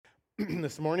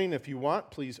This morning, if you want,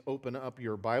 please open up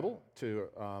your Bible to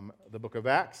the book of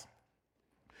Acts,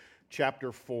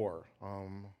 chapter 4.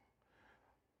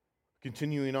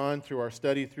 Continuing on through our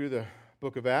study through the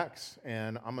book of Acts,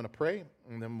 and I'm going to pray,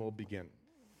 and then we'll begin.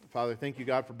 Father, thank you,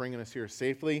 God, for bringing us here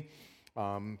safely.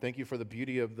 Thank you for the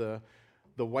beauty of the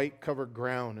white-covered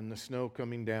ground and the snow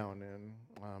coming down.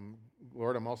 And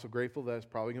Lord, I'm also grateful that it's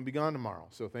probably going to be gone tomorrow,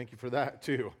 so thank you for that,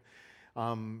 too.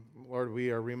 Lord,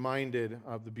 we are reminded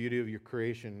of the beauty of your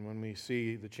creation when we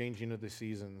see the changing of the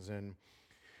seasons and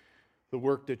the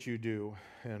work that you do.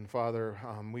 And Father,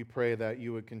 we pray that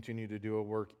you would continue to do a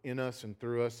work in us and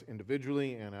through us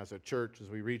individually and as a church as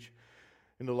we reach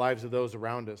into the lives of those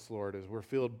around us, Lord, as we're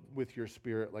filled with your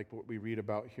Spirit like what we read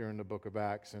about here in the book of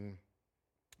Acts and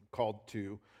called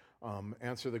to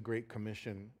answer the Great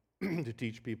Commission to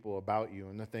teach people about you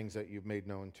and the things that you've made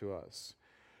known to us.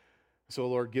 So,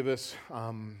 Lord, give us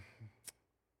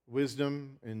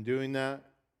wisdom in doing that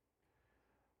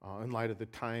in light of the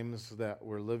times that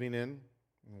we're living in.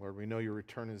 And Lord, we know your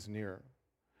return is near.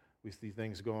 We see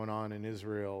things going on in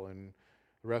Israel and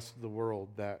the rest of the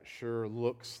world that sure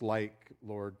looks like,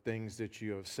 Lord, things that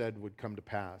you have said would come to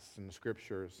pass in the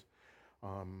Scriptures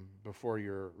before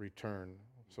your return.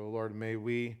 So, Lord, may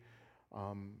we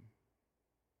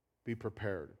be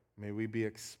prepared. May we be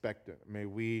expectant. May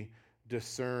we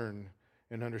discern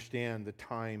and understand the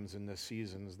times and the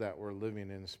seasons that we're living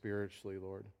in spiritually,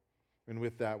 Lord. And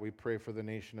with that, we pray for the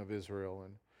nation of Israel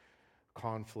and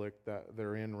conflict that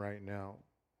they're in right now.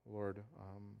 Lord,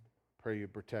 pray you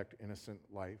protect innocent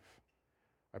life.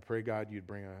 I pray, God, you'd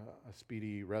bring a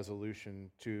speedy resolution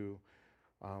to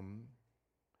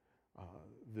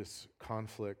this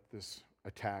conflict, this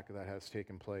attack that has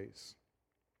taken place.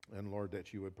 And Lord,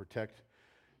 that you would protect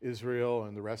Israel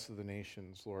and the rest of the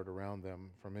nations, Lord, around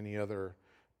them from any other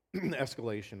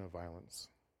escalation of violence.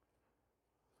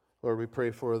 Lord, we pray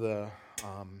for the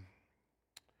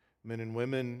men and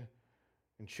women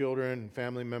and children and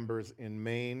family members in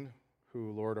Maine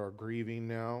who, Lord, are grieving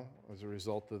now as a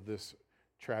result of this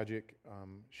tragic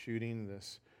shooting,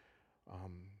 this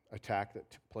attack that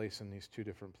took place in these two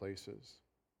different places.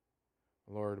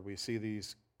 Lord, we see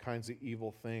these kinds of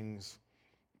evil things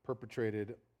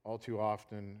perpetrated all too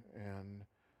often, and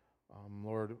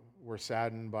Lord, we're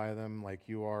saddened by them like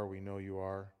you are. We know you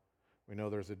are. We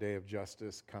know there's a day of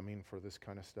justice coming for this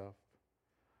kind of stuff.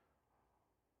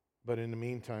 But in the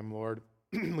meantime, Lord,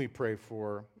 we pray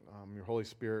for your Holy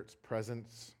Spirit's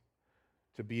presence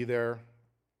to be there,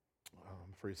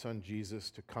 for your Son Jesus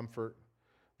to comfort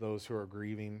those who are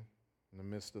grieving in the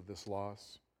midst of this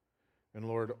loss. And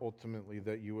Lord, ultimately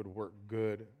that you would work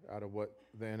good out of what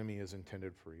the enemy has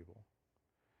intended for evil.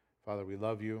 Father, we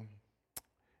love you,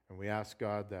 and we ask,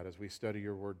 God, that as we study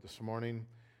your word this morning,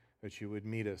 that you would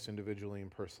meet us individually and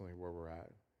personally where we're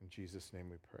at. In Jesus' name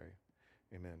we pray.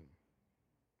 Amen.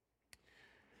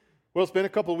 Well, it's been a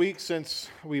couple weeks since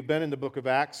we've been in the book of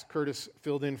Acts. Curtis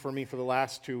filled in for me for the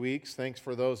last 2 weeks. Thanks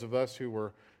for those of us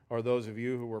or those of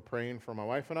you who were praying for my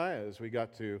wife and I as we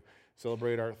got to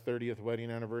celebrate our 30th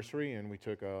wedding anniversary, and we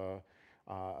took a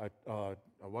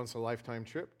once-in-a-lifetime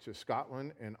trip to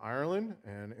Scotland and Ireland,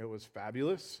 and it was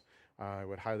fabulous. I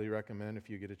would highly recommend if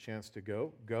you get a chance to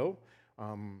go. But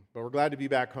we're glad to be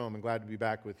back home and glad to be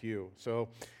back with you. So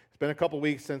it's been a couple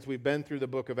weeks since we've been through the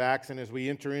book of Acts, and as we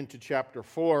enter into chapter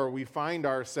 4, we find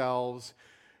ourselves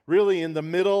really in the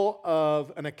middle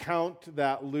of an account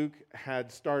that Luke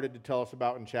had started to tell us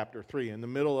about in chapter 3, in the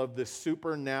middle of this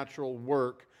supernatural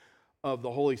work of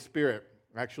the Holy Spirit,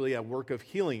 actually a work of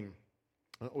healing.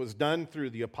 It was done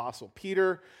through the Apostle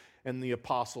Peter and the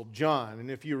Apostle John.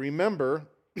 And if you remember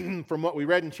from what we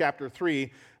read in chapter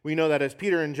 3, we know that as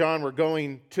Peter and John were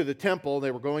going to the temple,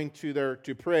 they were going to there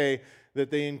to pray,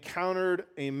 that they encountered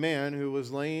a man who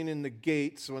was laying in the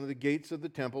gates, one of the gates of the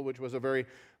temple, which was a very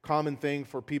common thing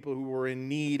for people who were in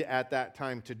need at that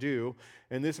time to do.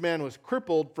 And this man was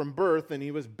crippled from birth, and he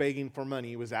was begging for money.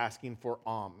 He was asking for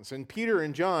alms. And Peter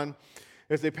and John,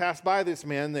 as they passed by this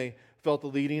man, they felt the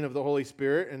leading of the Holy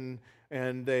Spirit,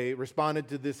 and they responded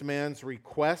to this man's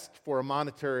request for a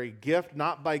monetary gift,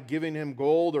 not by giving him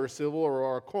gold or silver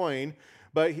or a coin,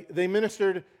 but they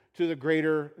ministered to the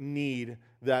greater need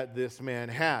that this man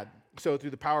had. So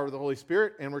through the power of the Holy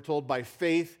Spirit, and we're told by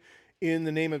faith in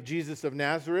the name of Jesus of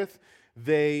Nazareth,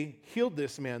 they healed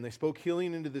this man. They spoke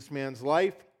healing into this man's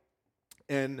life,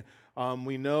 and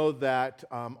we know that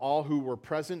all who were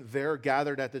present there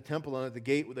gathered at the temple and at the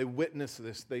gate, they witnessed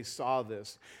this, they saw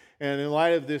this. And in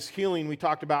light of this healing, we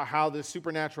talked about how this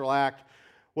supernatural act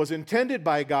was intended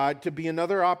by God to be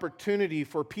another opportunity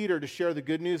for Peter to share the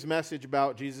good news message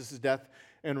about Jesus' death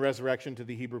and resurrection to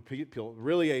the Hebrew people.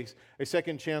 Really a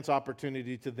second chance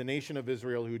opportunity to the nation of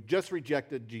Israel who just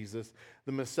rejected Jesus,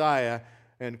 the Messiah,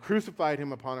 and crucified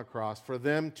him upon a cross, for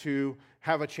them to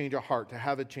have a change of heart, to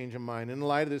have a change of mind. In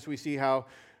light of this, we see how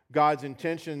God's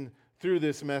intention through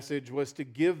this message was to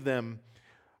give them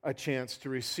a chance to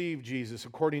receive Jesus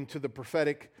according to the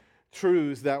prophetic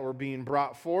truths that were being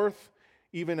brought forth,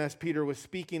 even as Peter was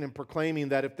speaking and proclaiming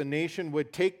that if the nation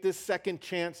would take this second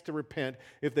chance to repent,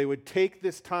 if they would take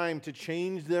this time to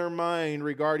change their mind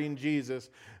regarding Jesus,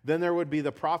 then there would be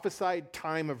the prophesied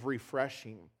time of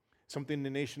refreshing, something the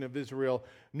nation of Israel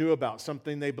knew about,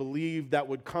 something they believed that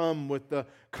would come with the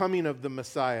coming of the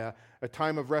Messiah, a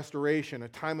time of restoration, a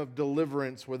time of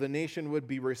deliverance where the nation would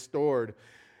be restored,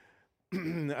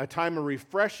 a time of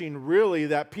refreshing, really,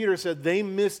 that Peter said they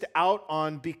missed out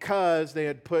on because they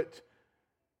had put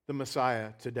the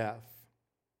Messiah to death.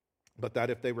 But that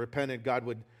if they repented, God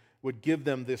would give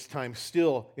them this time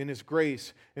still in His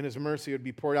grace and His mercy would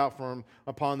be poured out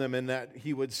upon them, and that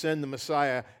He would send the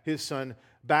Messiah, His Son,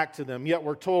 back to them. Yet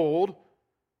we're told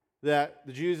that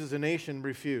the Jews as a nation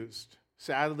refused.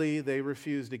 Sadly, they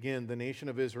refused again, the nation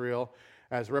of Israel,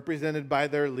 as represented by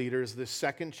their leaders, this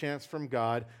second chance from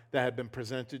God that had been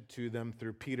presented to them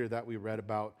through Peter that we read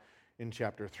about in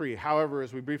chapter 3. However,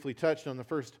 as we briefly touched on the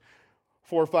first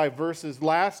 4 or 5 verses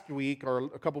last week, or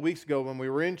a couple weeks ago when we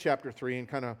were in chapter 3 and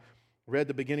kind of read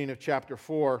the beginning of chapter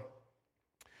 4,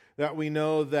 that we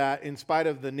know that in spite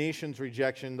of the nation's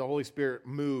rejection, the Holy Spirit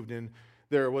moved and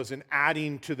there was an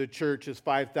adding to the church as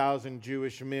 5,000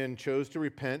 Jewish men chose to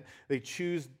repent. They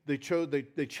changed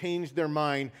their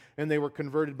mind, and they were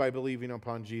converted by believing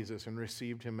upon Jesus and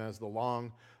received Him as the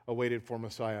long-awaited for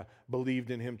Messiah, believed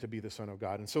in Him to be the Son of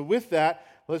God. And so with that,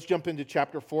 let's jump into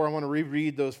chapter 4. I want to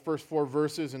reread those first 4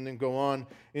 verses and then go on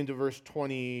into verse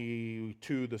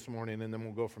 22 this morning, and then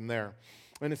we'll go from there.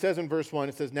 And it says in verse 1,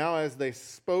 it says, "Now as they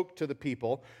spoke to the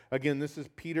people," again, this is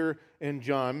Peter and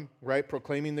John, right,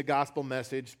 proclaiming the gospel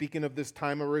message, speaking of this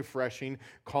time of refreshing,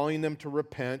 calling them to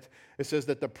repent. It says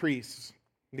that the priests,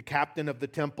 the captain of the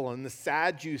temple, and the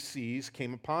Sadducees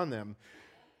came upon them.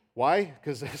 Why?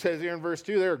 Because it says here in verse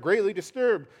 2, they were greatly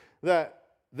disturbed that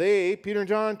they, Peter and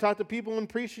John, taught the people and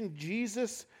preaching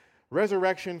Jesus'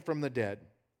 resurrection from the dead.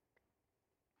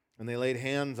 And they laid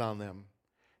hands on them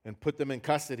and put them in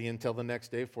custody until the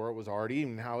next day, for it was already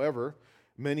evening. However,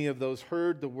 many of those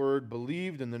heard the word,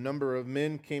 believed, and the number of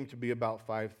men came to be about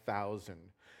 5,000.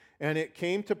 And it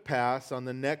came to pass on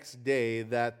the next day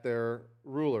that their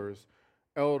rulers,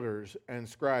 elders, and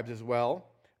scribes, as well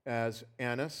as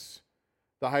Annas,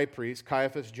 the high priest,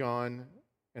 Caiaphas, John,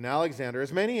 and Alexander,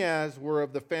 as many as were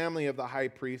of the family of the high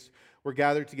priest, were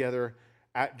gathered together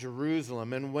at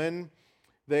Jerusalem. And when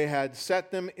they had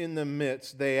set them in the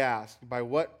midst, they asked, "By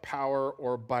what power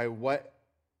or by what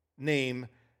name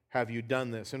have you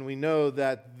done this?" And we know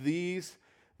that this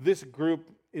group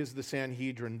is the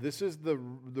Sanhedrin. This is the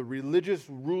religious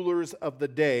rulers of the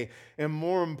day. And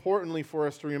more importantly for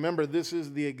us to remember, this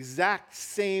is the exact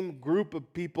same group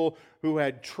of people who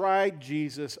had tried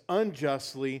Jesus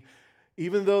unjustly,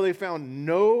 even though they found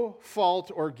no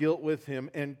fault or guilt with Him,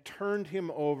 and turned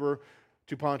Him over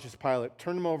to Pontius Pilate,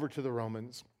 turned Him over to the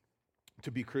Romans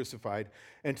to be crucified.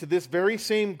 And to this very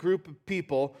same group of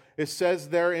people, it says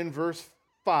there in verse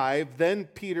 5, "Then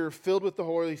Peter, filled with the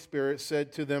Holy Spirit,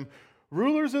 said to them,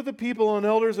 'Rulers of the people and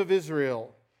elders of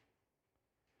Israel,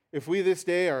 if we this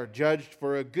day are judged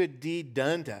for a good deed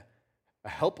done to a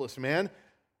helpless man,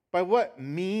 by what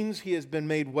means he has been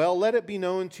made well, let it be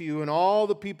known to you and all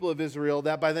the people of Israel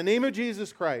that by the name of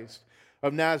Jesus Christ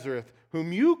of Nazareth,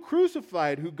 whom you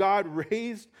crucified, who God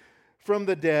raised from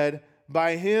the dead,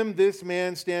 by Him this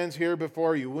man stands here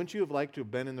before you.'" Wouldn't you have liked to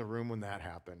have been in the room when that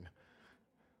happened?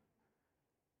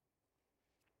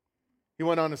 He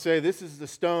went on to say, "This is the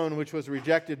stone which was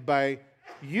rejected by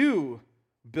you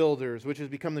builders, which has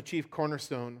become the chief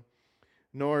cornerstone.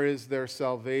 Nor is there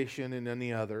salvation in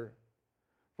any other.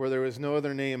 For there is no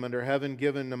other name under heaven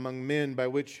given among men by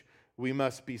which we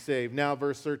must be saved." Now,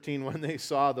 verse 13, "When they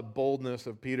saw the boldness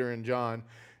of Peter and John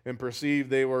and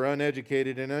perceived they were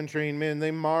uneducated and untrained men,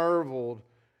 they marveled,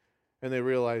 and they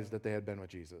realized that they had been with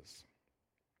Jesus.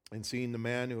 And seeing the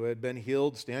man who had been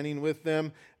healed standing with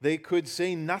them, they could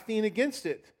say nothing against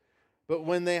it. But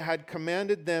when they had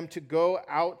commanded them to go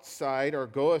outside or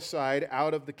go aside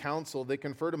out of the council, they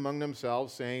conferred among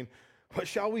themselves, saying, 'What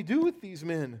shall we do with these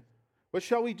men? What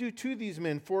shall we do to these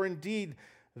men? For indeed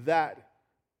that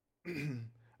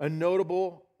a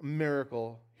notable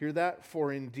miracle,'" hear that?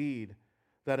 "For indeed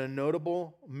that a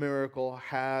notable miracle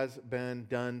has been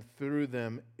done through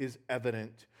them is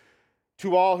evident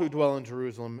to all who dwell in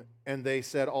Jerusalem." And they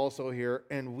said also here,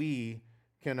 "And we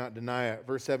cannot deny it.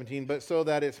 Verse 17, but so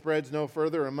that it spreads no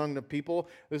further among the people.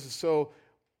 This is so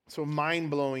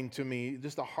mind-blowing to me,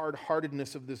 just the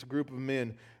hard-heartedness of this group of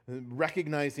men,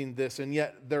 recognizing this, and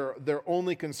yet their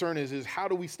only concern is how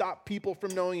do we stop people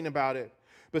from knowing about it?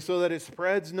 But so that it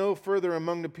spreads no further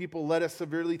among the people, let us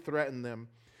severely threaten them,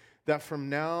 that from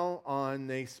now on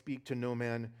they speak to no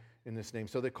man in this name.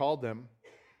 So they called them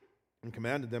and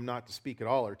commanded them not to speak at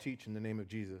all or teach in the name of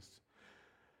Jesus.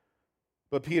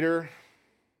 But Peter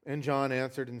and John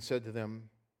answered and said to them,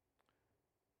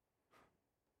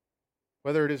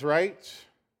 whether it is right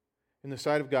in the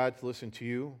sight of God to listen to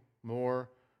you more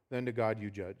than to God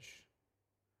you judge.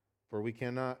 For we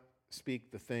cannot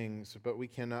speak the things, but we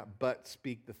cannot but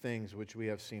speak the things which we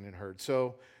have seen and heard.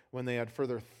 So when they had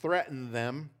further threatened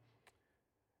them,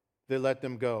 they let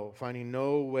them go, finding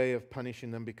no way of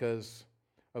punishing them because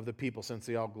of the people, since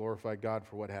they all glorified God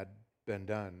for what had been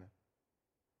done.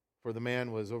 For the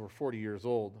man was over 40 years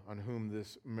old on whom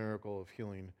this miracle of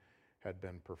healing had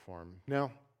been performed.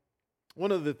 Now,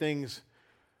 one of the things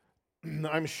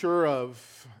I'm sure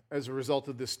of as a result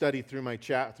of this study through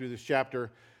this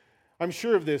chapter, I'm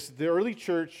sure of this. The early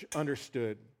church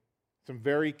understood some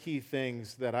very key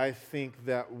things that I think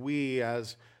that we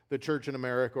as the church in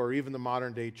America or even the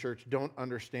modern day church don't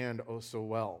understand oh so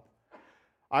well.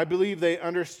 I believe they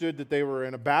understood that they were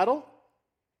in a battle,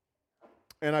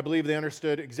 and I believe they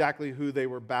understood exactly who they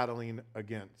were battling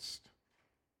against.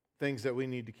 Things that we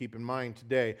need to keep in mind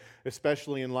today,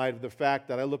 especially in light of the fact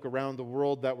that I look around the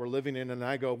world that we're living in and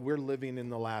I go, we're living in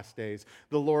the last days.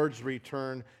 The Lord's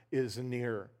return is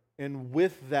near. And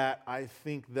with that, I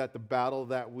think that the battle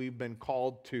that we've been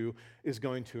called to is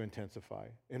going to intensify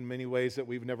in many ways that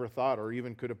we've never thought or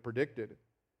even could have predicted.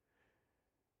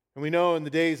 And we know in the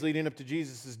days leading up to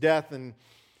Jesus' death and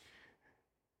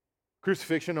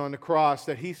crucifixion on the cross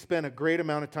that he spent a great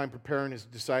amount of time preparing his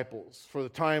disciples for the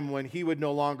time when he would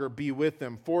no longer be with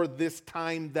them, for this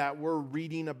time that we're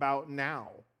reading about now.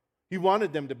 He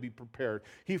wanted them to be prepared.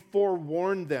 He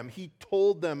forewarned them. He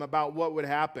told them about what would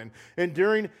happen. And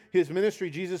during his ministry,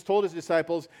 Jesus told his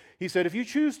disciples, he said, if you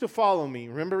choose to follow me,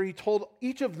 remember he told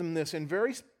each of them this in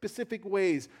very specific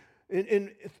ways,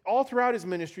 in all throughout his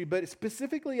ministry, but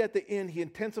specifically at the end, he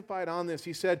intensified on this.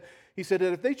 He said that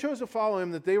if they chose to follow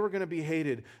him, that they were going to be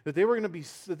hated, that they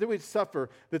would suffer,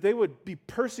 that they would be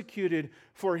persecuted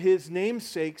for his name's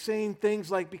sake, saying things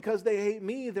like, because they hate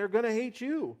me, they're going to hate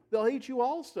you. They'll hate you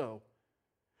also.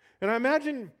 And I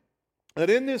imagine that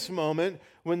in this moment,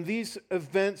 when these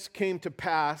events came to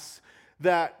pass,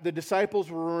 that the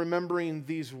disciples were remembering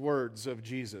these words of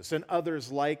Jesus and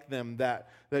others like them that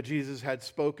Jesus had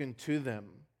spoken to them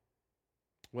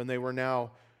when they were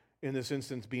now, in this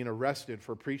instance, being arrested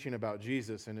for preaching about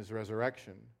Jesus and his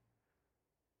resurrection.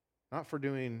 Not for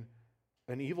doing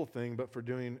an evil thing, but for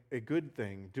doing a good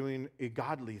thing, doing a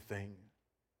godly thing.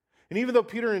 And even though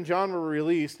Peter and John were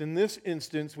released, in this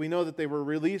instance, we know that they were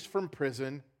released from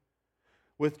prison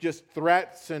with just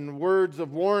threats and words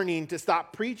of warning to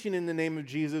stop preaching in the name of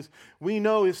Jesus. We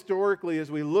know historically,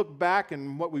 as we look back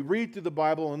and what we read through the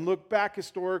Bible and look back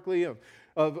historically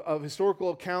of historical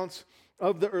accounts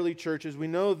of the early churches, we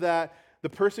know that the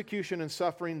persecution and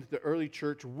suffering that the early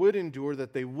church would endure,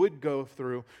 that they would go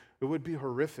through, it would be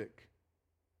horrific.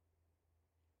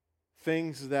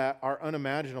 Things that are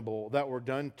unimaginable that were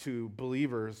done to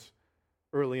believers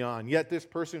early on. Yet this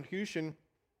persecution,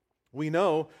 we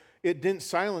know, it didn't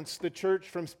silence the church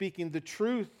from speaking the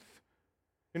truth.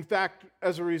 In fact,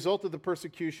 as a result of the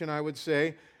persecution, I would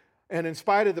say, and in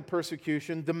spite of the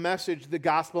persecution, the message, the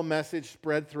gospel message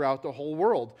spread throughout the whole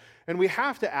world. And we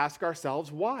have to ask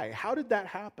ourselves, why? How did that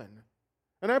happen?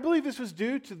 And I believe this was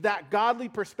due to that godly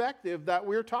perspective that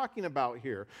we're talking about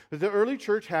here, that the early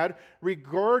church had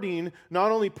regarding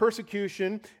not only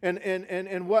persecution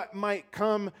and what might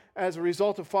come as a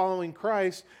result of following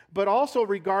Christ, but also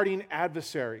regarding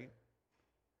adversaries.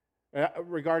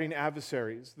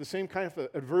 The same kind of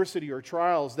adversity or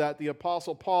trials that the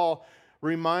Apostle Paul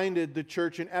reminded the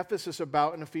church in Ephesus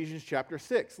about in Ephesians chapter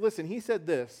 6. Listen, he said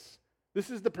this.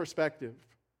 This is the perspective.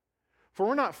 For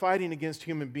we're not fighting against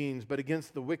human beings, but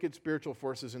against the wicked spiritual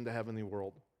forces in the heavenly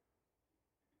world.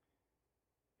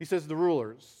 He says the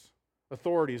rulers,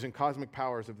 authorities, and cosmic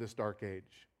powers of this dark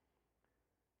age.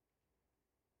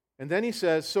 And then he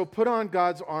says, so put on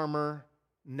God's armor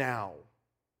now.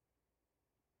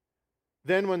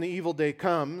 Then when the evil day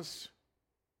comes,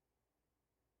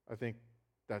 I think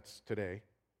that's today,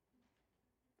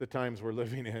 the times we're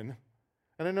living in.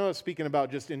 And I know it's speaking about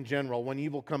just in general, when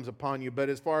evil comes upon you, but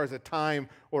as far as a time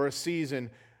or a season,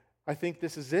 I think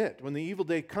this is it. When the evil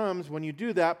day comes, when you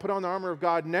do that, put on the armor of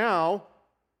God now,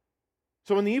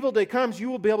 So when the evil day comes, you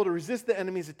will be able to resist the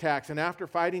enemy's attacks, and after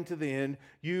fighting to the end,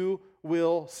 you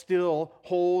will still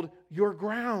hold your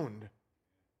ground.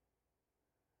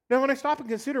 Now, when I stop and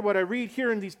consider what I read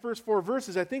here in these first 4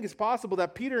 verses, I think it's possible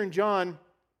that Peter and John,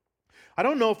 I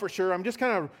don't know for sure, I'm just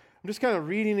kind of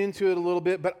reading into it a little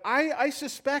bit, but I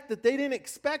suspect that they didn't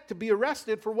expect to be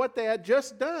arrested for what they had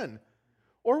just done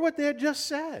or what they had just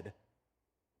said.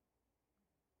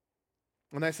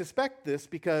 And I suspect this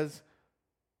because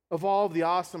of all of the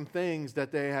awesome things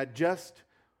that they had just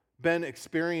been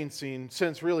experiencing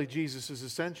since really Jesus'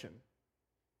 ascension.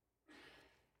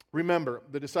 Remember,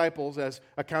 the disciples, as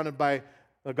accounted by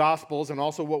the Gospels, and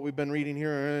also what we've been reading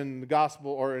here in the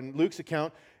Gospel or in Luke's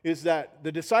account, is that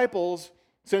the disciples,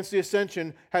 since the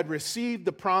ascension, had received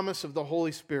the promise of the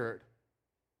Holy Spirit,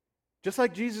 just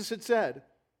like Jesus had said.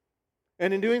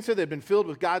 And in doing so, they'd been filled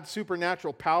with God's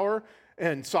supernatural power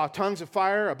and saw tongues of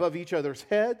fire above each other's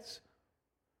heads.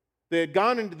 They had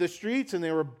gone into the streets and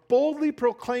they were boldly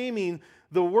proclaiming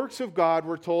the works of God,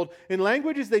 we're told, in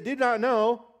languages they did not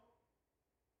know,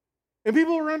 and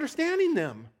people were understanding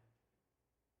them.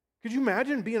 Could you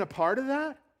imagine being a part of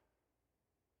that?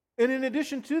 And in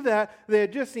addition to that, they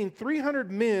had just seen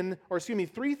 3,000 men,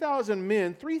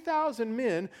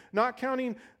 not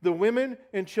counting the women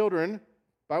and children. If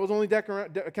I was only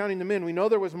counting the men, we know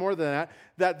there was more than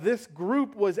that this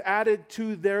group was added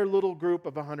to their little group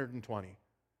of 120.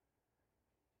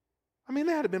 I mean,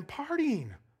 they had been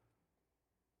partying.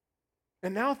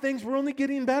 And now things were only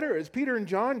getting better as Peter and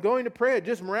John, going to pray, had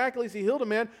just miraculously healed a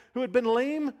man who had been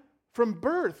lame from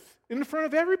birth in front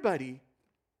of everybody,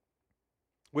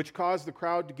 which caused the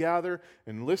crowd to gather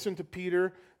and listen to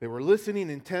Peter. They were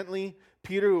listening intently.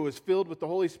 Peter, who was filled with the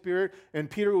Holy Spirit, and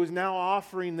Peter, who was now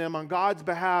offering them on God's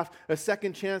behalf a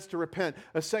second chance to repent,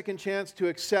 a second chance to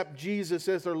accept Jesus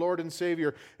as their Lord and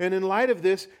Savior. And in light of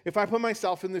this, if I put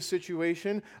myself in this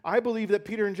situation, I believe that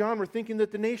Peter and John were thinking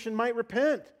that the nation might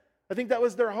repent. I think that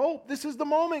was their hope. This is the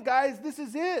moment, guys. This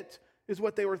is it, is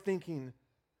what they were thinking.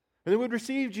 And they would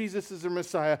receive Jesus as their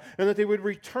Messiah, and that they would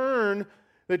return,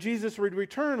 that Jesus would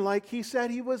return like he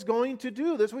said he was going to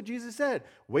do. That's what Jesus said.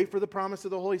 Wait for the promise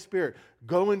of the Holy Spirit.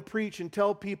 Go and preach and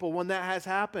tell people when that has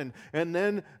happened, and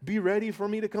then be ready for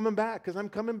me to come back, because I'm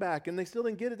coming back. And they still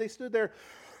didn't get it. They stood there.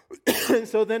 And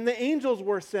so then the angels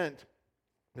were sent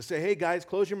to say, hey guys,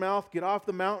 close your mouth, get off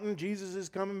the mountain. Jesus is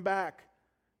coming back.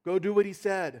 Go do what he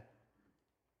said.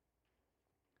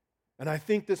 And I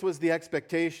think this was the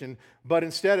expectation. But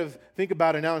instead of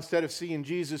seeing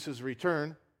Jesus'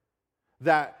 return,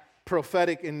 that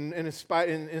prophetic,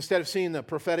 instead of seeing the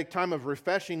prophetic time of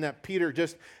refreshing that Peter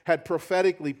just had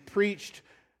prophetically preached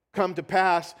come to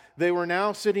pass, they were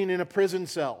now sitting in a prison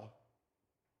cell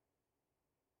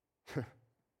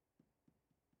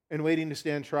and waiting to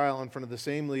stand trial in front of the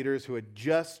same leaders who had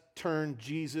just turned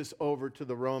Jesus over to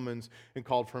the Romans and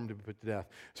called for him to be put to death.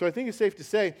 So I think it's safe to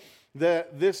say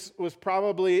that this was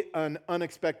probably an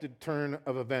unexpected turn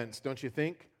of events, don't you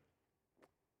think?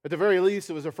 At the very least,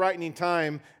 it was a frightening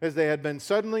time as they had been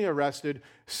suddenly arrested,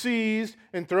 seized,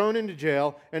 and thrown into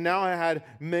jail, and now had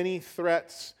many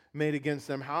threats made against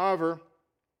them. However,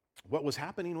 what was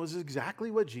happening was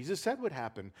exactly what Jesus said would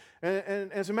happen.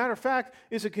 And as a matter of fact,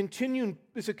 it's a continuing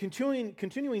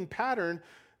pattern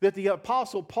that the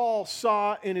Apostle Paul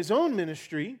saw in his own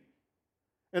ministry,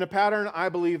 and a pattern I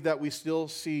believe that we still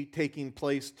see taking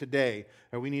place today,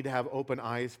 and we need to have open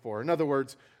eyes for. In other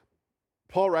words,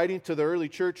 Paul, writing to the early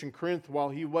church in Corinth while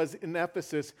he was in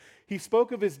Ephesus, he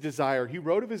spoke of his desire. He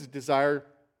wrote of his desire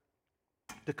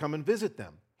to come and visit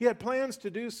them. He had plans to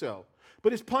do so,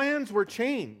 but his plans were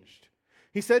changed.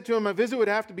 He said to him, a visit would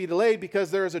have to be delayed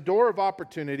because there is a door of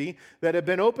opportunity that had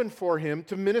been opened for him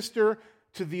to minister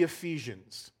to the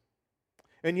Ephesians.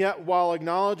 And yet, while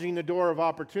acknowledging the door of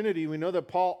opportunity, we know that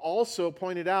Paul also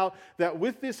pointed out that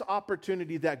with this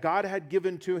opportunity that God had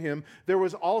given to him, there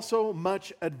was also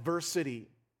much adversity.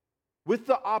 With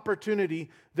the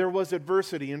opportunity, there was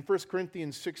adversity. In 1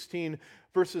 Corinthians 16,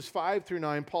 verses 5 through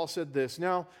 9, Paul said this,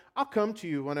 now, I'll come to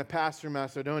you when I pass through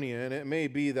Macedonia, and it may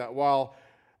be that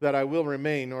that I will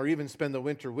remain or even spend the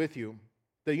winter with you,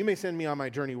 that you may send me on my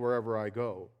journey wherever I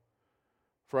go.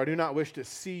 For I do not wish to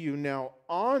see you now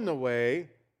on the way,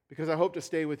 because I hope to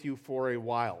stay with you for a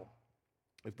while,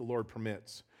 if the Lord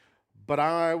permits. But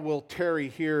I will tarry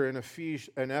here in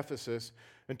Ephesus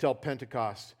until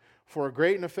Pentecost. For a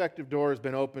great and effective door has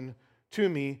been opened to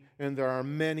me, and there are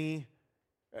many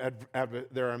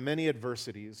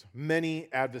adversities, many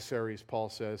adversaries, Paul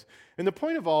says. And the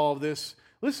point of all of this,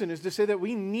 listen, is to say that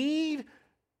we need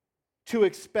to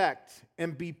expect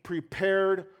and be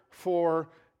prepared for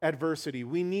adversity.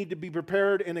 We need to be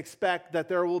prepared and expect that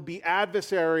there will be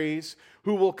adversaries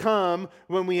who will come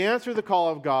when we answer the call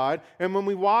of God and when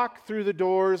we walk through the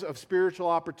doors of spiritual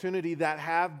opportunity that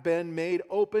have been made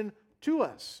open to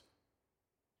us.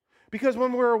 Because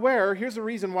when we're aware, here's the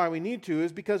reason why we need to,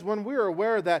 is because when we're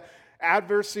aware that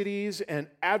adversities and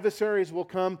adversaries will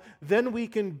come, then we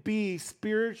can be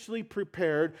spiritually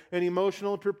prepared and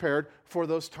emotionally prepared for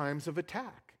those times of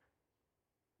attack.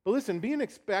 But listen, being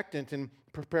expectant and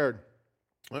prepared,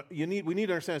 we need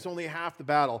to understand it's only half the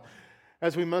battle,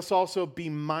 as we must also be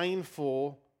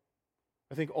mindful,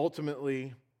 I think,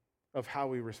 ultimately, of how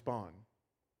we respond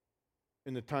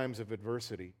in the times of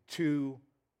adversity to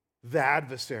the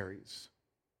adversaries.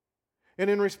 And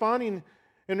in responding,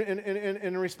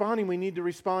 we need to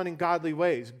respond in godly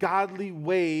ways. Godly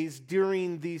ways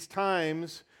during these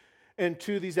times and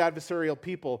to these adversarial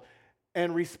people.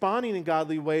 And responding in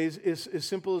godly ways is as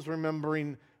simple as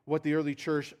remembering what the early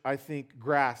church, I think,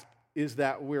 grasped, is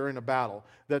that we're in a battle.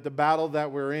 That the battle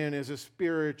that we're in is a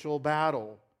spiritual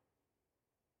battle.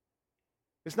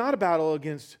 It's not a battle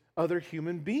against other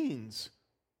human beings.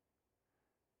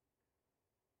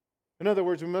 In other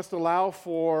words, we must allow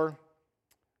for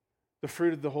the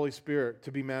fruit of the Holy Spirit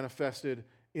to be manifested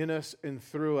in us and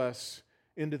through us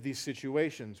into these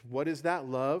situations. What is that?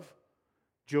 Love,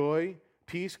 joy,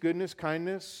 peace, goodness,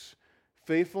 kindness,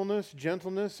 faithfulness,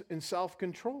 gentleness, and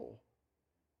self-control.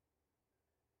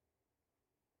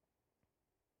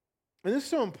 And this is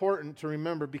so important to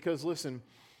remember because, listen,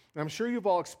 I'm sure you've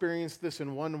all experienced this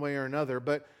in one way or another,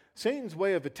 but Satan's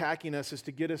way of attacking us is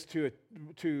to get us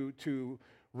to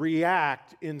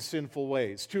react in sinful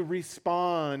ways, to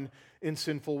respond in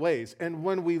sinful ways. And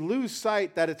when we lose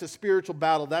sight that it's a spiritual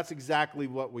battle, that's exactly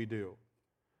what we do.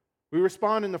 We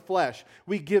respond in the flesh.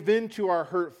 We give in to our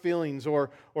hurt feelings or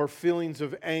feelings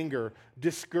of anger,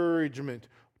 discouragement,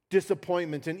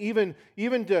 disappointment, and even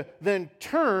to then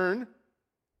turn,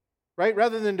 right?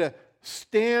 Rather than to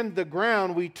stand the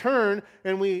ground, we turn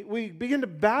and we begin to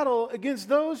battle against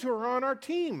those who are on our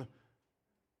team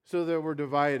so that we're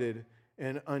divided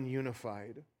and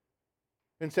ununified.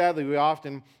 And sadly, we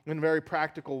often, in very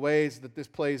practical ways that this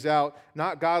plays out,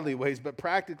 not godly ways, but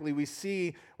practically we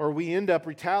see or we end up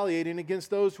retaliating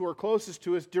against those who are closest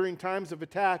to us during times of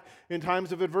attack and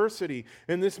times of adversity.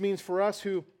 And this means for us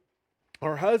who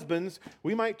are husbands,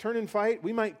 we might turn and fight.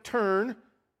 We might turn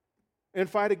and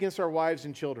fight against our wives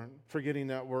and children, forgetting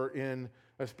that we're in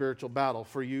a spiritual battle.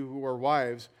 For you who are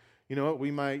wives, you know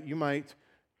what? You might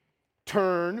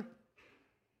turn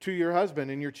to your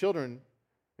husband and your children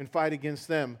and fight against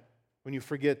them when you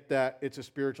forget that it's a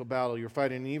spiritual battle you're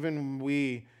fighting. And even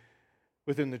we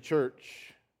within the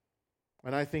church,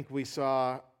 and I think we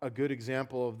saw a good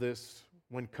example of this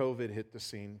when COVID hit the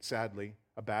scene, sadly,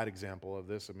 a bad example of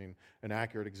this, an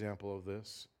accurate example of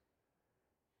this.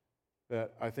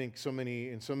 That I think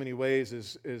in so many ways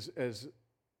as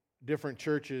different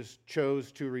churches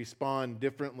chose to respond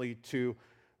differently to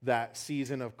that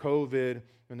season of COVID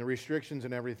and the restrictions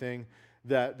and everything,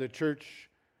 that the church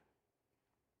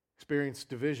experienced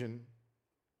division,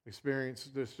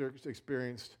 experienced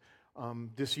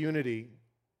disunity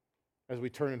as we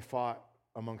turned and fought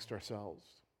amongst ourselves,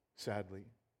 sadly.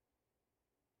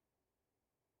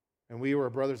 And we were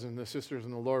brothers and sisters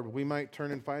in the Lord. We might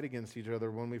turn and fight against each other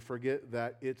when we forget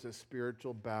that it's a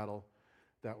spiritual battle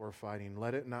that we're fighting.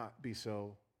 Let it not be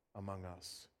so among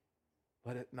us.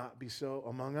 Let it not be so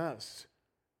among us.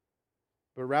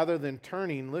 But rather than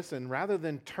turning,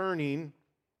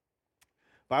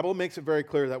 Bible makes it very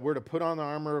clear that we're to put on the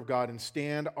armor of God and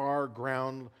stand our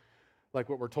ground like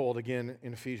what we're told again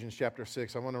in Ephesians chapter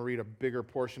 6. I want to read a bigger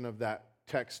portion of that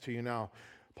text to you now.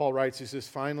 Paul writes, he says,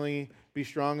 "Finally, be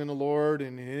strong in the Lord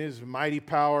and in His mighty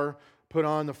power. Put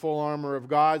on the full armor of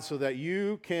God so that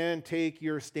you can take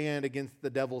your stand against the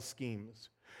devil's schemes.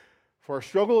 For our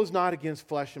struggle is not against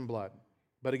flesh and blood,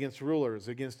 but against rulers,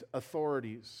 against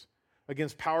authorities,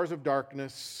 against powers of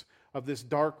darkness of this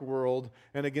dark world,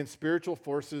 and against spiritual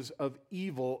forces of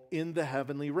evil in the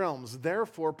heavenly realms.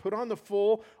 Therefore, put on the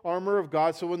full armor of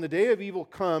God, so when the day of evil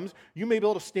comes, you may be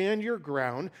able to stand your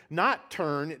ground, not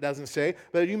turn, it doesn't say,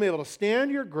 but you may be able to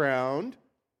stand your ground.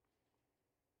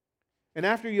 And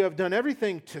after you have done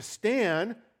everything to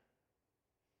stand,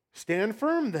 stand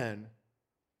firm then,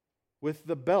 with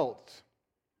the belt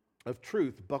of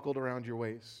truth buckled around your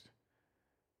waist,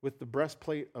 with the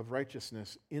breastplate of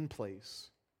righteousness in place,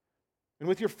 and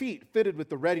with your feet fitted with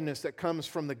the readiness that comes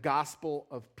from the gospel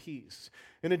of peace.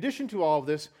 In addition to all of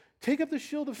this, take up the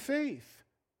shield of faith,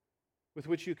 with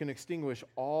which you can extinguish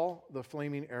all the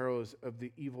flaming arrows of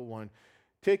the evil one.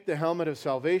 Take the helmet of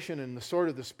salvation and the sword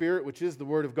of the Spirit, which is the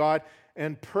word of God,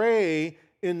 and pray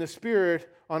in the Spirit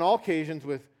on all occasions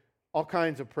with all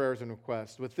kinds of prayers and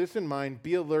requests. With this in mind,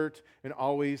 be alert and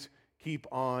always keep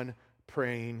on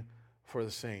praying for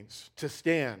the saints. To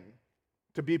stand,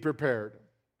 to be prepared,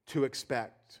 to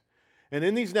expect. And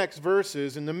in these next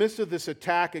verses, in the midst of this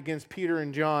attack against Peter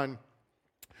and John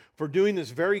for doing this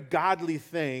very godly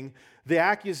thing, the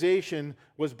accusation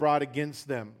was brought against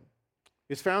them.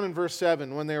 It's found in verse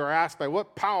 7 when they were asked by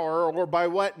what power or by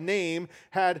what name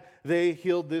had they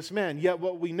healed this man. Yet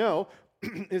what we know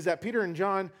is that Peter and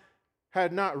John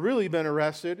had not really been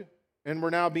arrested and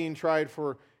were now being tried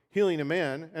for healing a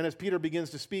man. And as Peter begins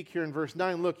to speak here in verse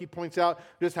 9, look, he points out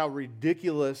just how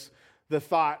ridiculous the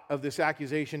thought of this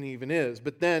accusation even is.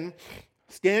 But then,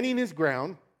 standing his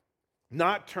ground,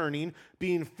 not turning,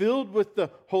 being filled with the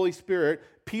Holy Spirit,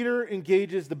 Peter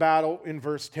engages the battle in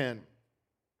verse 10.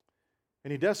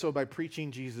 And he does so by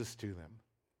preaching Jesus to them,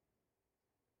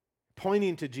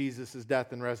 pointing to Jesus'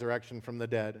 death and resurrection from the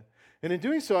dead. And in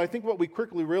doing so, I think what we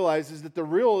quickly realize is that the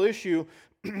real issue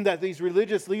that these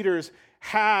religious leaders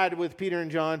had with Peter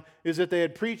and John is that they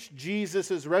had preached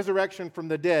Jesus' resurrection from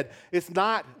the dead. It's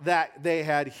not that they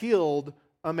had healed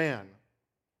a man.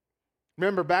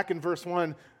 Remember, back in verse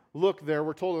 1, look there,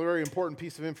 we're told a very important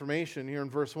piece of information here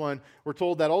in verse 1. We're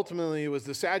told that ultimately it was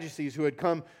the Sadducees who had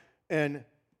come and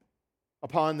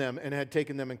upon them and had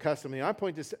taken them in custody. I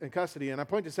point this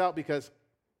out because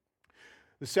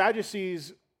the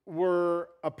Sadducees were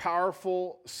a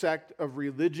powerful sect of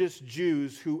religious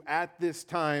Jews who at this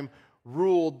time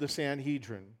ruled the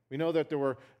Sanhedrin. We know that there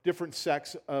were different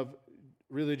sects of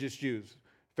religious Jews: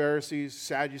 Pharisees,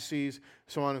 Sadducees,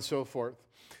 so on and so forth.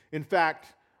 In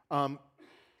fact,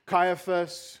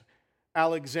 Caiaphas,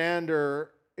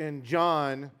 Alexander, and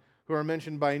John, who are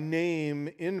mentioned by name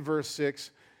in verse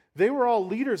 6, they were all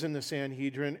leaders in the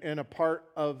Sanhedrin and a part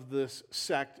of this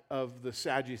sect of the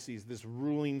Sadducees, this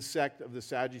ruling sect of the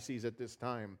Sadducees at this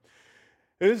time.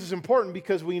 And this is important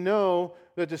because we know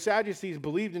that the Sadducees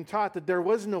believed and taught that there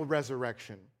was no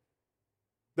resurrection.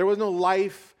 There was no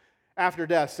life after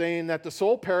death, saying that the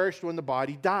soul perished when the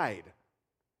body died.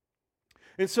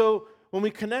 And so when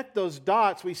we connect those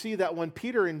dots, we see that when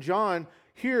Peter and John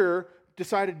here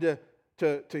decided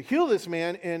to heal this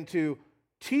man and to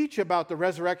teach about the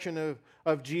resurrection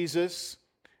of Jesus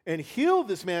and heal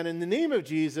this man in the name of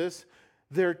Jesus,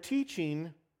 their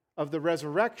teaching of the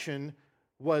resurrection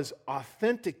was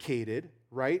authenticated,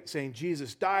 right? Saying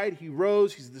Jesus died, he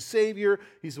rose, he's the Savior,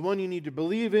 he's the one you need to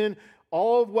believe in.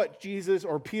 All of what Jesus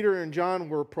or Peter and John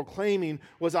were proclaiming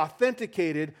was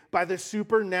authenticated by the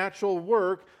supernatural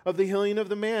work of the healing of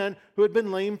the man who had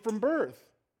been lame from birth.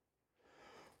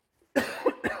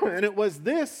 And it was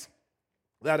this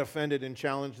that offended and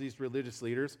challenged these religious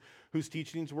leaders whose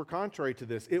teachings were contrary to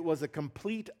this. It was a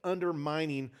complete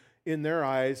undermining in their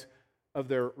eyes of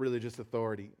their religious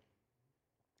authority.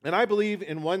 And I believe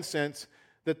in one sense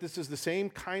that this is the same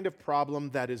kind of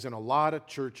problem that is in a lot of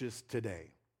churches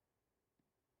today.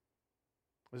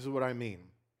 This is what I mean.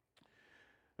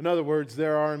 In other words,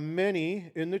 there are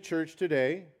many in the church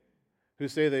today who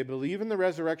say they believe in the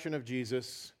resurrection of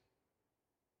Jesus,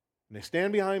 and they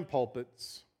stand behind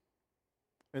pulpits,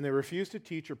 and they refuse to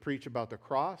teach or preach about the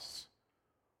cross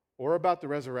or about the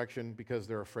resurrection because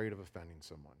they're afraid of offending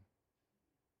someone.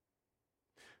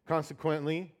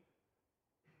 Consequently,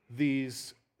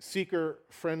 these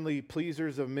seeker-friendly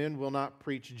pleasers of men will not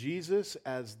preach Jesus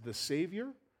as the Savior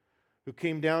who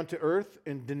came down to earth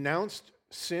and denounced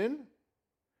sin.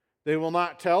 They will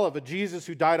not tell of a Jesus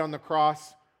who died on the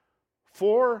cross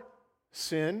for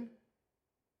sin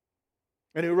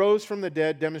and who rose from the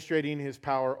dead, demonstrating his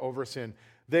power over sin.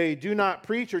 They do not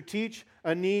preach or teach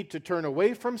a need to turn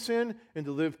away from sin and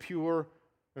to live pure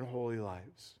and holy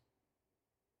lives.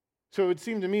 So it would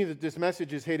seem to me that this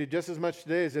message is hated just as much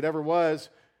today as it ever was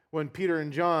when Peter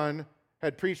and John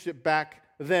had preached it back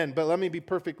then. But let me be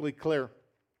perfectly clear,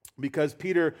 because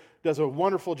Peter does a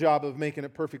wonderful job of making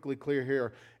it perfectly clear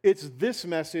here. It's this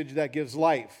message that gives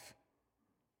life.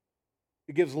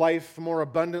 It gives life more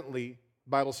abundantly, the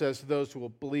Bible says, to those who will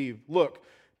believe. Look,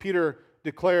 Peter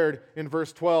declared in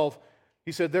verse 12,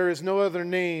 he said, "There is no other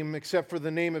name except for the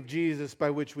name of Jesus by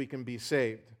which we can be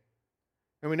saved."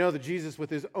 And we know that Jesus, with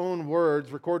his own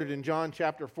words, recorded in John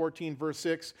chapter 14, verse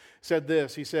 6, said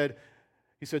this. He said,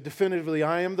 "Definitively,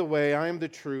 I am the way, I am the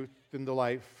truth, and the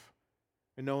life,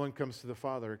 and no one comes to the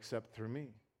Father except through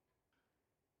me."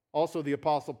 Also, the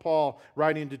Apostle Paul,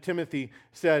 writing to Timothy,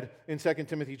 said in 2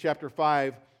 Timothy chapter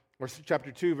 5, or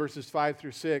chapter 2, verses 5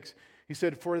 through 6, he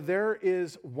said, "For there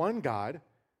is one God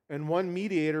and one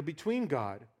mediator between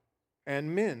God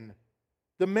and men,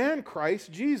 the man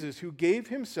Christ Jesus, who gave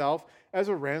himself as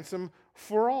a ransom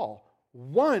for all."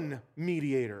 one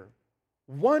mediator,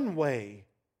 one way.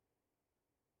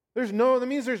 That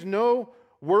means there's no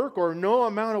work or no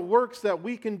amount of works that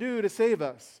we can do to save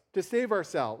us, to save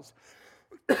ourselves.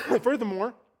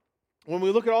 Furthermore, when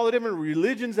we look at all the different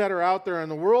religions that are out there in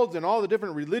the world and all the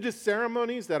different religious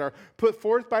ceremonies that are put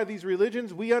forth by these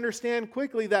religions, we understand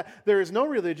quickly that there is no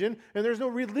religion and there's no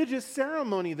religious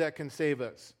ceremony that can save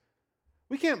us.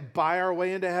 We can't buy our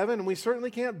way into heaven, and we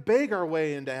certainly can't beg our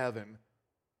way into heaven.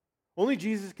 Only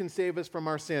Jesus can save us from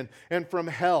our sin and from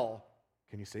hell.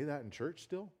 Can you say that in church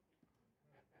still?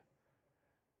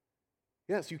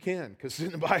 Yes, you can, because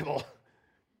it's in the Bible.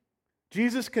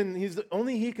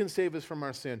 Only He can save us from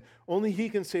our sin. Only He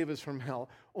can save us from hell.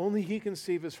 Only He can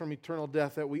save us from eternal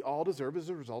death that we all deserve as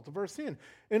a result of our sin.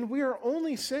 And we are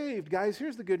only saved, guys,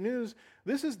 here's the good news.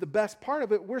 This is the best part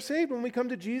of it. We're saved when we come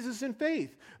to Jesus in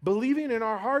faith, believing in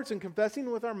our hearts and confessing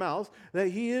with our mouths that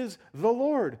He is the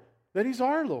Lord, that He's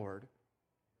our Lord.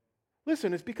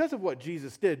 Listen, it's because of what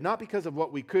Jesus did, not because of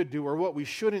what we could do or what we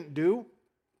shouldn't do.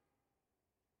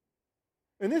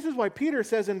 And this is why Peter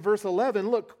says in verse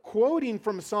 11, look, quoting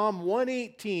from Psalm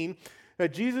 118,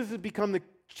 that Jesus has become the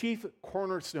chief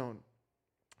cornerstone.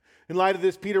 In light of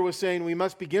this, Peter was saying we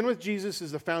must begin with Jesus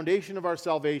as the foundation of our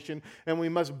salvation, and we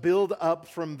must build up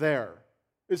from there.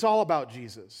 It's all about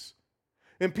Jesus.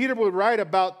 And Peter would write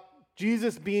about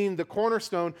Jesus being the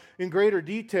cornerstone in greater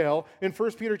detail. In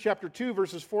 1 Peter chapter 2,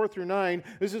 verses 4 through 9,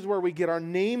 this is where we get our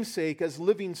namesake as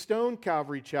Living Stone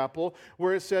Calvary Chapel,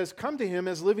 where it says, come to Him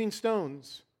as living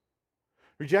stones,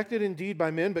 rejected indeed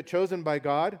by men, but chosen by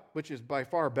God, which is by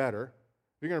far better.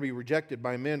 You're going to be rejected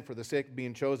by men for the sake of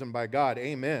being chosen by God.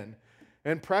 Amen.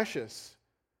 And precious.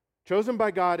 Chosen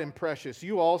by God and precious.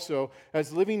 You also,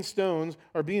 as living stones,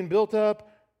 are being built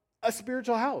up a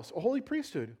spiritual house, a holy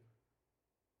priesthood,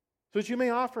 so that you may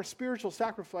offer spiritual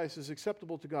sacrifices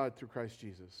acceptable to God through Christ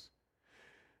Jesus.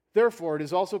 Therefore, it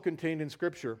is also contained in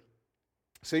Scripture.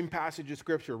 Same passage of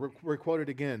Scripture, we're quoted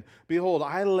again. Behold,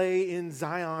 I lay in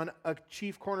Zion a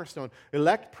chief cornerstone,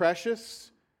 elect,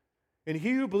 precious, and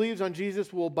he who believes on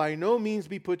Jesus will by no means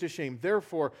be put to shame.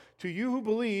 Therefore, to you who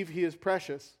believe, He is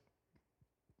precious.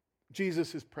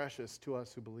 Jesus is precious to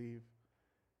us who believe.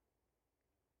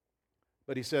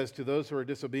 But he says, to those who are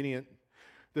disobedient,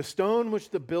 the stone which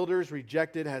the builders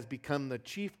rejected has become the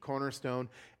chief cornerstone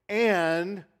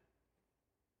and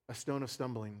a stone of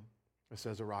stumbling. It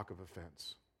says a rock of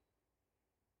offense.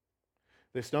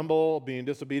 They stumble, being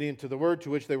disobedient to the word to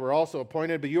which they were also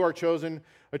appointed, but you are chosen,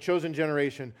 a chosen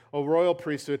generation, a royal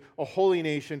priesthood, a holy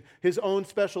nation, His own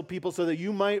special people, so that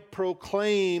you might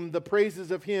proclaim the praises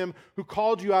of Him who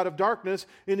called you out of darkness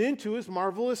and into His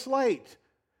marvelous light.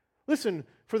 Listen,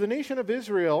 for the nation of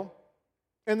Israel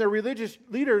and their religious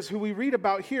leaders who we read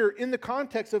about here in the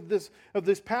context of this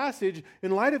passage,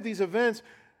 in light of these events,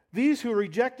 these who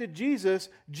rejected Jesus,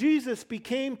 Jesus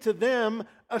became to them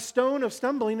a stone of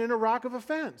stumbling and a rock of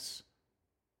offense.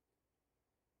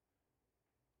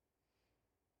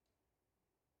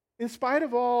 In spite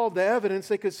of all the evidence,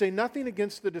 they could say nothing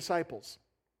against the disciples,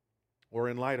 or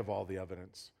in light of all the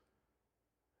evidence.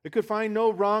 They could find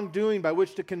no wrongdoing by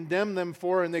which to condemn them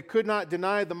for, and they could not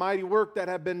deny the mighty work that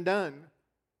had been done.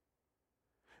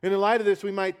 And in light of this,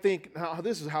 we might think, now,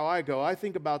 this is how I go. I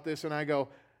think about this and I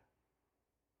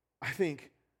think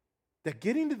that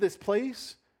getting to this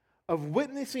place of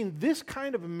witnessing this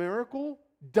kind of a miracle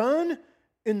done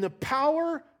in the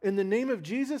power, in the name of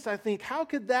Jesus, I think, how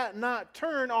could that not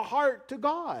turn a heart to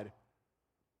God?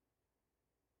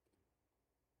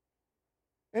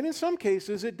 And in some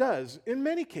cases it does. In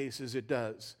many cases it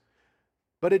does.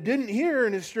 But it didn't here,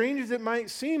 and as strange as it might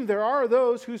seem, there are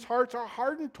those whose hearts are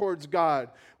hardened towards God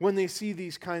when they see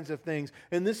these kinds of things.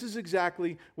 And this is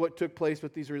exactly what took place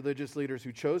with these religious leaders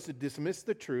who chose to dismiss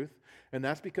the truth. And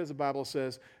that's because the Bible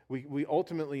says we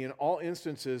ultimately, in all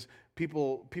instances,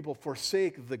 people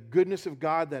forsake the goodness of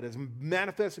God that is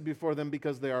manifested before them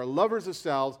because they are lovers of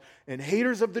selves and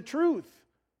haters of the truth.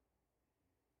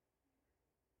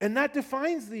 And that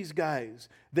defines these guys.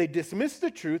 They dismissed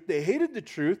the truth, they hated the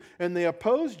truth, and they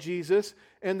opposed Jesus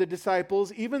and the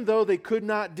disciples, even though they could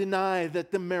not deny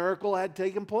that the miracle had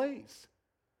taken place.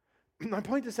 I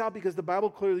point this out because the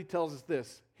Bible clearly tells us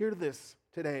this. Hear this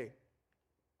today.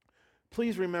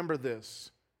 Please remember this,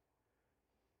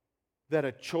 that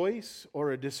a choice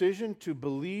or a decision to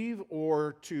believe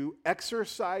or to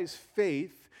exercise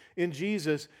faith in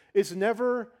Jesus is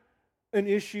never an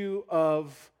issue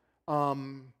of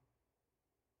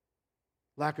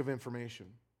lack of information.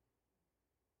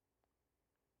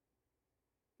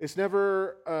 It's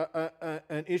never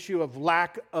an issue of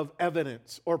lack of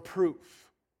evidence or proof.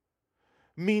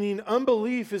 Meaning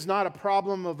unbelief is not a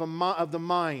problem of the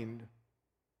mind.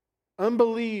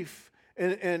 Unbelief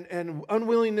and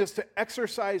unwillingness to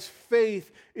exercise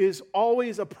faith is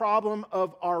always a problem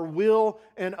of our will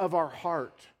and of our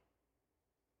heart.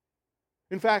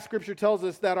 In fact, Scripture tells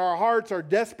us that our hearts are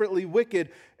desperately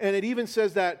wicked, and it even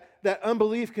says that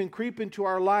unbelief can creep into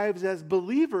our lives as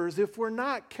believers if we're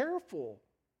not careful.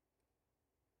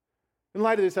 In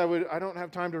light of this, I don't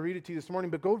have time to read it to you this morning,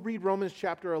 but go read Romans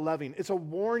chapter 11. It's a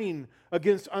warning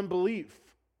against unbelief.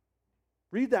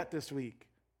 Read that this week.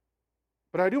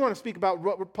 But I do want to speak about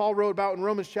what Paul wrote about in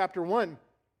Romans chapter 1.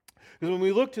 Because when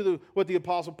we look to what the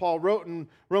Apostle Paul wrote in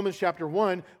Romans chapter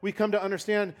 1, we come to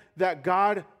understand that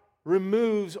God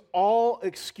removes all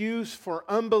excuse for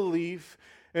unbelief,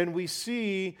 and we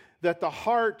see that the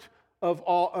heart of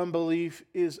all unbelief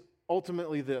is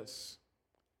ultimately this.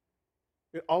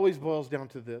 It always boils down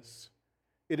to this.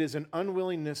 It is an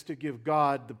unwillingness to give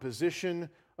God the position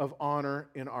of honor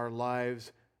in our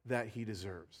lives that He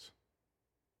deserves.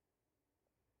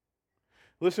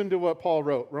 Listen to what Paul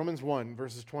wrote, Romans 1,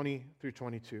 verses 20 through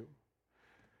 22.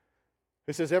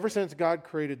 It says, "Ever since God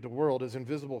created the world, His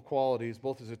invisible qualities,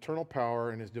 both His eternal power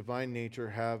and His divine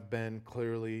nature, have been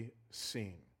clearly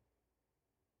seen."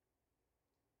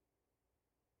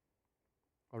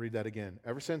 I'll read that again.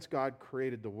 Ever since God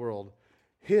created the world,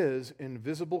 His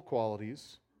invisible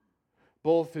qualities,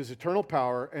 both His eternal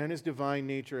power and His divine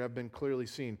nature, have been clearly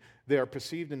seen. They are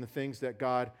perceived in the things that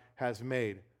God has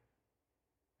made.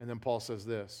 And then Paul says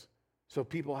this, so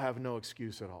people have no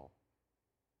excuse at all.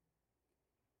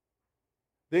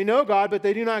 They know God, but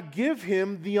they do not give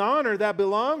Him the honor that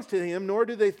belongs to Him, nor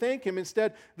do they thank Him.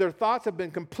 Instead, their thoughts have been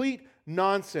complete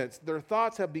nonsense. Their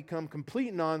thoughts have become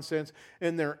complete nonsense,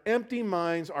 and their empty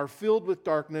minds are filled with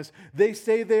darkness. They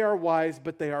say they are wise,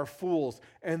 but they are fools.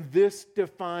 And this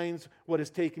defines what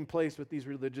is taking place with these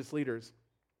religious leaders.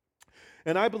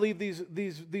 And I believe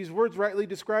these words rightly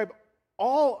describe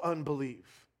all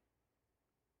unbelief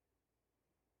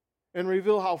and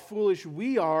reveal how foolish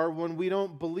we are when we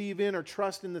don't believe in or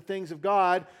trust in the things of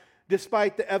God,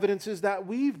 despite the evidences that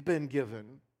we've been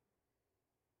given.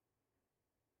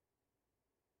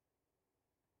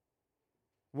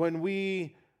 When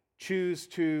we choose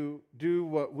to do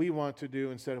what we want to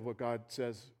do instead of what God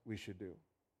says we should do.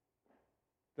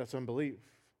 That's unbelief.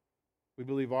 We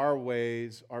believe our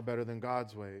ways are better than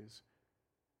God's ways.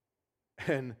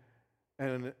 And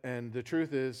the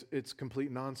truth is, it's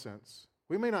complete nonsense.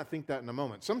 We may not think that in a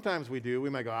moment. Sometimes we do. We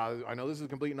might go, I know this is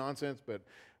complete nonsense, but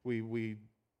we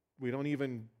don't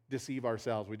even deceive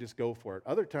ourselves. We just go for it.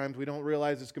 Other times we don't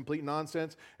realize it's complete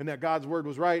nonsense and that God's word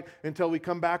was right until we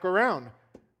come back around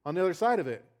on the other side of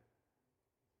it.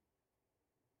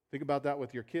 Think about that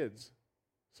with your kids.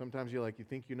 Sometimes you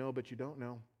think you know, but you don't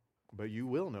know. But you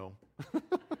will know.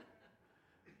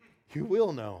 You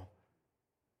will know.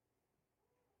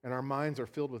 And our minds are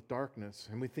filled with darkness,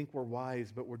 and we think we're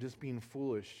wise, but we're just being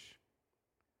foolish.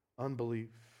 Unbelief.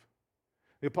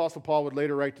 The Apostle Paul would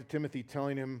later write to Timothy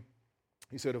telling him,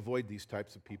 he said, avoid these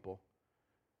types of people.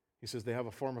 He says they have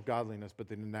a form of godliness, but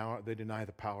they deny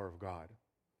the power of God.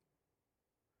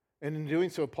 And in doing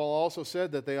so, Paul also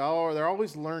said that they're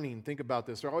always learning. Think about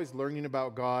this. They're always learning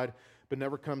about God, but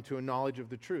never come to a knowledge of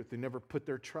the truth. They never put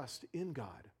their trust in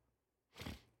God.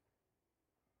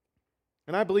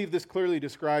 And I believe this clearly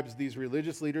describes these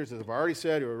religious leaders, as I've already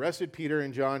said, who arrested Peter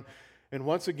and John, and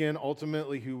once again,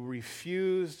 ultimately, who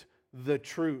refused the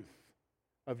truth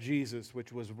of Jesus,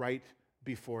 which was right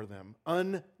before them.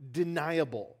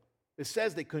 Undeniable. It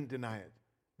says they couldn't deny it.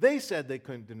 They said they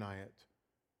couldn't deny it.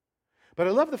 But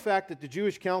I love the fact that the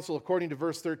Jewish council, according to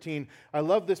verse 13, I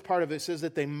love this part of it. It says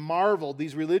that they marveled,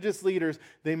 these religious leaders,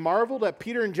 they marveled at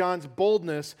Peter and John's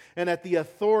boldness and at the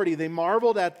authority. They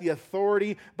marveled at the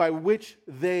authority by which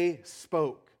they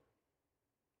spoke.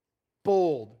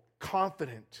 Bold,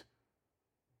 confident.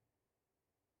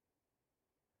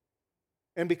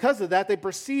 And because of that, they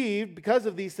perceived, because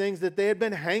of these things, that they had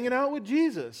been hanging out with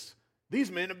Jesus.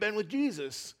 These men have been with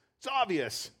Jesus. It's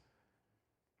obvious.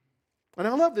 And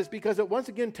I love this because it once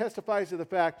again testifies to the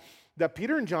fact that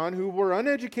Peter and John, who were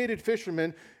uneducated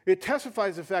fishermen, it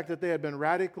testifies to the fact that they had been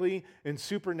radically and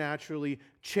supernaturally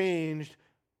changed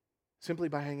simply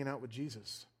by hanging out with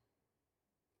Jesus.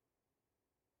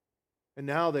 And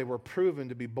now they were proven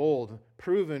to be bold,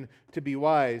 proven to be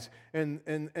wise. And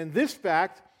this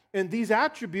fact and these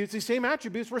attributes, these same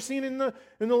attributes, were seen in the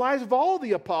lives of all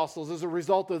the apostles as a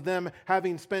result of them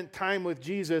having spent time with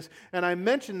Jesus. And I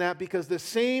mention that because the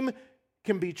same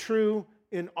can be true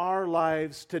in our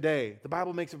lives today. The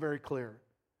Bible makes it very clear.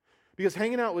 Because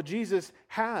hanging out with Jesus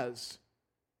has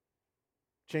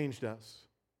changed us.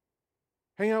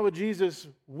 Hanging out with Jesus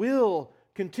will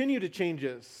continue to change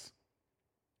us.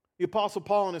 The Apostle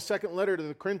Paul, in his second letter to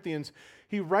the Corinthians,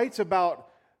 he writes about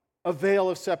a veil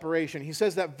of separation. He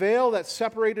says that veil that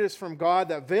separated us from God,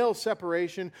 that veil of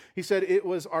separation, he said it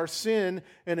was our sin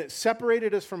and it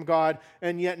separated us from God,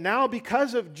 and yet now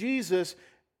because of Jesus,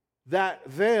 that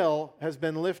veil has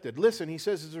been lifted. Listen, he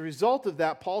says as a result of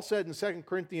that, Paul said in 2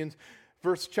 Corinthians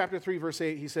chapter 3, verse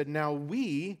 8, he said, now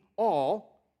we all,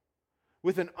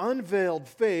 with an unveiled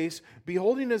face,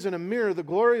 beholding as in a mirror the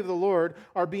glory of the Lord,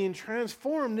 are being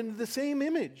transformed into the same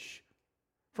image,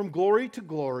 from glory to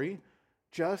glory,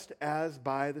 just as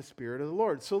by the Spirit of the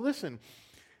Lord. So listen,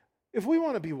 if we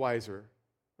want to be wiser,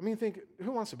 think,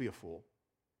 who wants to be a fool?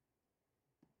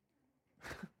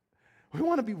 We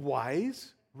want to be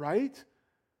wise, right?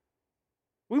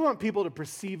 We want people to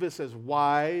perceive us as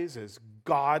wise, as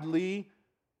godly.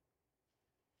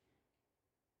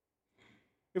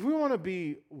 If we want to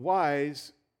be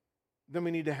wise, then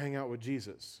we need to hang out with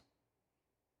Jesus.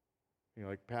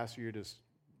 Like, Pastor, you're just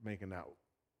making that,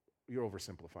 you're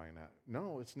oversimplifying that.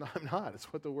 No, it's not. I'm not.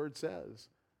 It's what the Word says.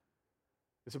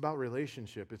 It's about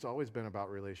relationship. It's always been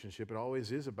about relationship. It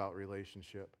always is about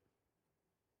relationship.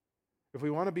 If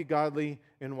we want to be godly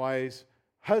and wise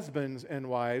husbands and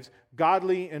wives,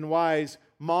 godly and wise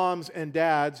moms and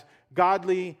dads,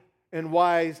 godly and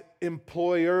wise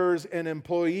employers and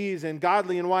employees, and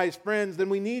godly and wise friends, then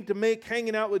we need to make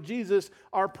hanging out with Jesus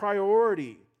our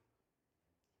priority.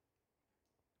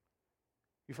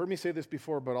 You've heard me say this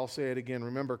before, but I'll say it again.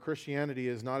 Remember, Christianity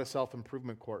is not a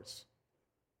self-improvement course.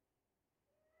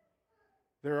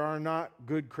 There are not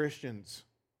good Christians.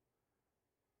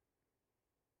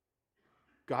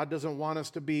 God doesn't want us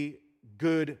to be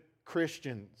good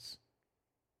Christians.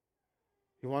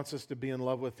 He wants us to be in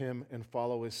love with Him and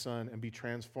follow His Son and be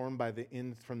transformed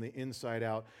from the inside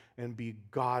out and be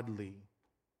godly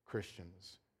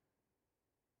Christians.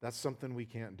 That's something we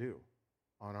can't do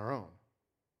on our own.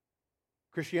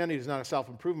 Christianity is not a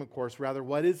self-improvement course. Rather,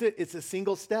 what is it? It's a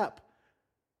single step.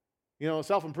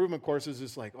 Self-improvement courses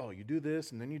is like, oh, you do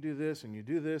this, and then you do this, and you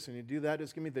do this, and you do that.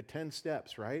 Just give me the 10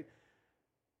 steps, right?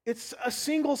 It's a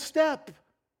single step,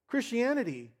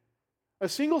 Christianity. A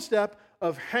single step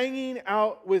of hanging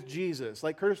out with Jesus.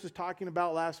 Like Curtis was talking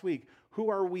about last week. Who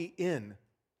are we in?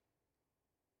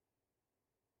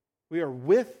 We are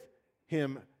with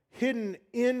Him, hidden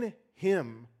in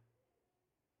Him.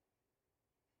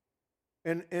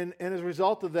 And as a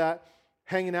result of that,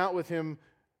 hanging out with Him,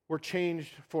 we're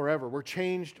changed forever. We're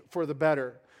changed for the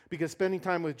better. Because spending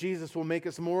time with Jesus will make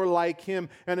us more like Him.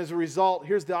 And as a result,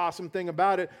 here's the awesome thing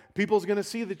about it. People's going to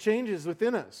see the changes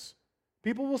within us.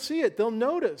 People will see it. They'll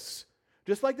notice.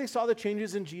 Just like they saw the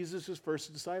changes in Jesus'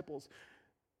 first disciples.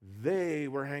 They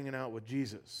were hanging out with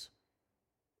Jesus.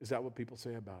 Is that what people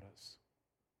say about us?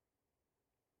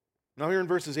 Now here in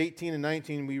verses 18 and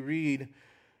 19, we read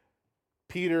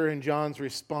Peter and John's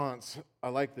response. I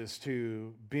like this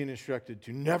too. Being instructed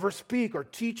to never speak or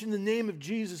teach in the name of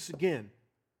Jesus again.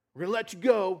 We're going to let you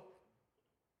go.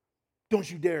 Don't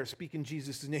you dare speak in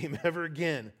Jesus' name ever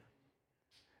again.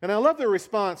 And I love their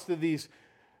response to these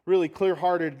really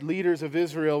clear-hearted leaders of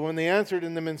Israel when they answered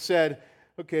them and said,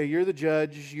 okay, you're the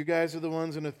judge. You guys are the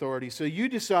ones in authority. So you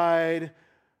decide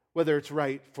whether it's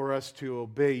right for us to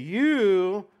obey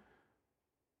you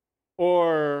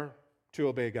or to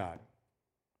obey God.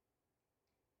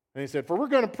 And he said, for we're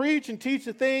going to preach and teach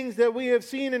the things that we have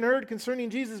seen and heard concerning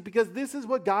Jesus because this is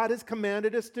what God has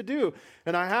commanded us to do.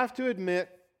 And I have to admit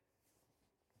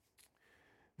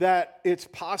that it's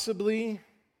possibly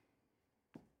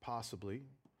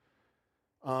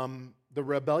the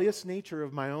rebellious nature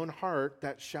of my own heart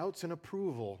that shouts in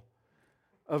approval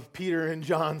of Peter and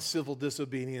John's civil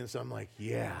disobedience. I'm like,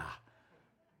 yeah,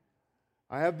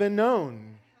 I have been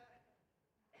known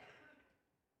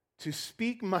to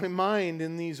speak my mind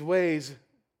in these ways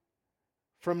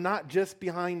from not just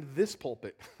behind this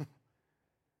pulpit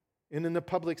and in the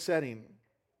public setting.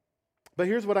 But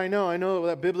here's what I know. I know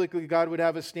that biblically God would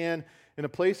have us stand in a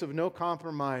place of no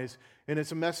compromise, and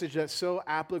it's a message that's so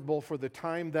applicable for the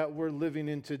time that we're living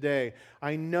in today.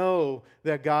 I know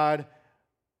that God,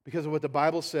 because of what the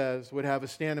Bible says, would have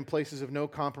us stand in places of no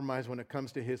compromise when it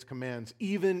comes to His commands,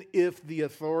 even if the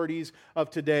authorities of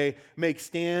today make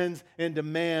stands and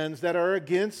demands that are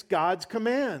against God's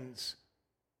commands.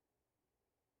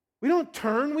 We don't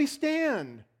turn, we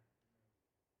stand.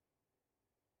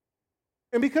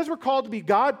 And because we're called to be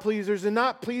God-pleasers and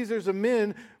not pleasers of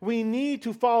men, we need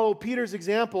to follow Peter's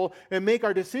example and make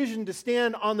our decision to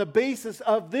stand on the basis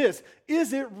of this.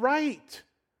 Is it right?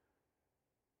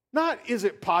 Not is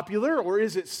it popular or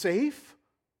is it safe?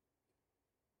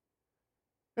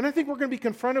 And I think we're going to be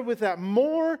confronted with that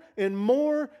more and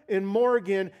more and more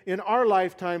again in our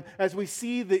lifetime as we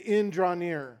see the end draw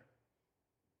near.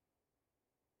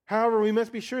 However, we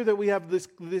must be sure that we have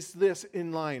this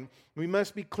in line. We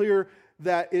must be clear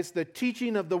that it's the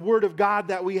teaching of the Word of God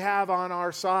that we have on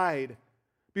our side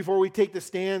before we take the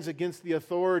stands against the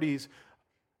authorities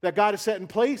that God has set in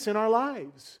place in our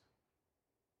lives.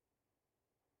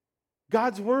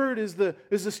 God's Word is the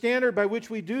standard by which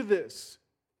we do this.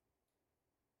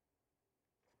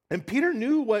 And Peter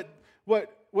knew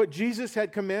what Jesus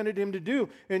had commanded him to do,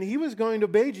 and he was going to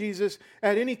obey Jesus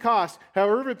at any cost.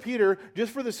 However, Peter,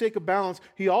 just for the sake of balance,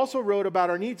 he also wrote about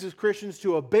our needs as Christians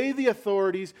to obey the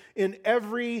authorities in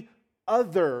every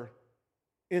other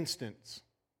instance.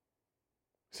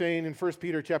 Saying in 1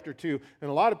 Peter chapter 2, and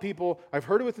a lot of people, I've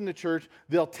heard it within the church,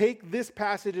 they'll take this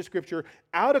passage of Scripture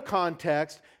out of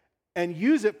context and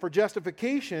use it for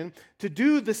justification to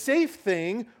do the safe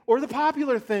thing or the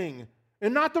popular thing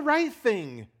and not the right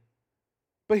thing.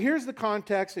 But here's the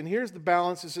context and here's the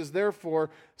balance. It says,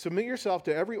 therefore, submit yourself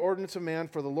to every ordinance of man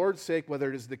for the Lord's sake, whether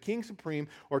it is the king supreme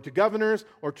or to governors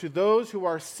or to those who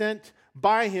are sent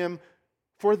by him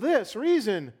for this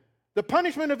reason, the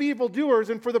punishment of evildoers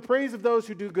and for the praise of those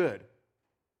who do good.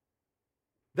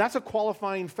 That's a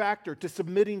qualifying factor to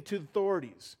submitting to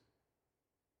authorities.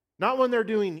 Not when they're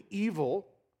doing evil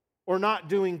or not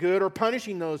doing good or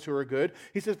punishing those who are good.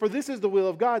 He says, for this is the will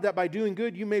of God, that by doing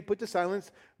good you may put to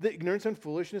silence the ignorance and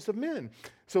foolishness of men.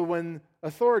 So when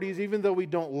authorities, even though we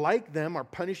don't like them, are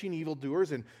punishing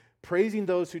evildoers and praising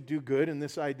those who do good, and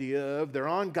this idea of they're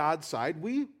on God's side,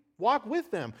 we walk with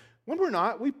them. When we're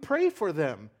not, we pray for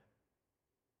them.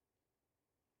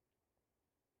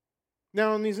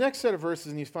 Now, in these next set of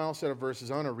verses, in these final set of verses,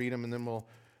 I want to read them and then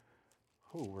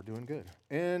we're doing good.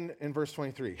 And in verse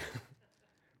 23.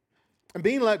 And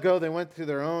being let go, they went to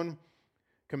their own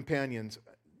companions.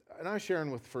 And I was sharing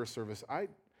with first service, I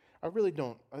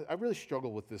really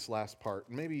struggle with this last part.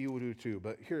 Maybe you would do too,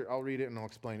 but here, I'll read it and I'll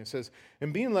explain. It says,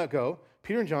 and being let go,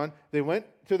 Peter and John, they went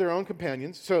to their own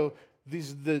companions. So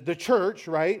the church,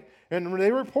 right? And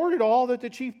they reported all that the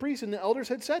chief priests and the elders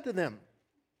had said to them.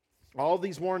 All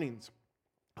these warnings,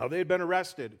 how they had been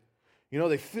arrested. You know,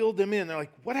 they filled them in. They're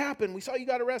like, what happened? We saw you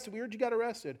got arrested. We heard you got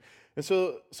arrested. And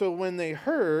so when they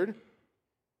heard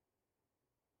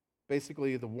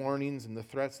basically the warnings and the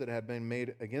threats that had been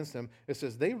made against them, it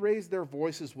says, they raised their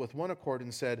voices with one accord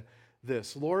and said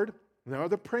this, Lord, now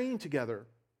they're praying together.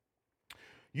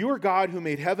 You are God who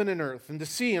made heaven and earth and the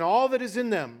sea and all that is in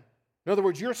them. In other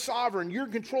words, you're sovereign. You're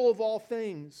in control of all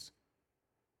things.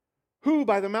 Who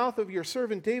by the mouth of your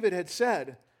servant David had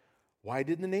said, why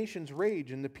did the nations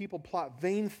rage and the people plot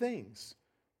vain things?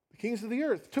 The kings of the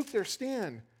earth took their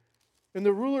stand, and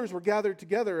the rulers were gathered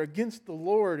together against the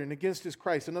Lord and against his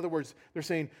Christ. In other words, they're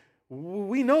saying,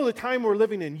 we know the time we're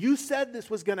living in. You said this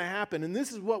was going to happen, and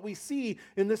this is what we see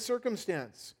in this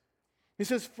circumstance. He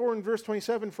says, for in verse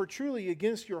 27, for truly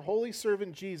against your holy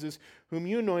servant Jesus, whom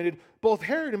you anointed, both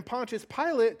Herod and Pontius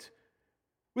Pilate,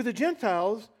 with the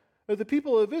Gentiles, the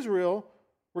people of Israel,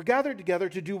 were gathered together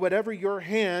to do whatever your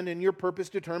hand and your purpose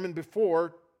determined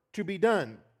before to be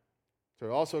done. So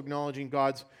also acknowledging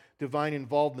God's divine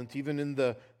involvement, even in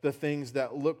the things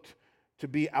that looked to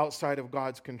be outside of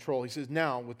God's control. He says,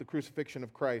 now, with the crucifixion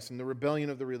of Christ and the rebellion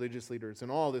of the religious leaders and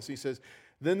all this, he says,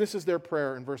 then this is their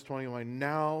prayer in verse 21,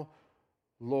 now,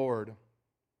 Lord,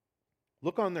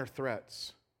 look on their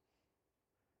threats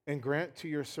and grant to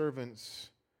your servants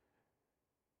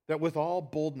that with all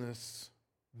boldness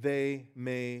they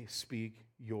may speak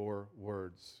your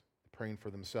words. Praying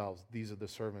for themselves. These are the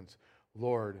servants.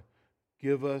 Lord,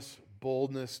 give us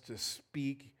boldness to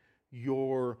speak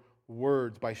your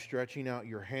words by stretching out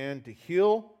your hand to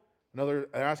heal. They're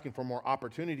asking for more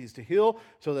opportunities to heal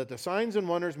so that the signs and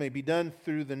wonders may be done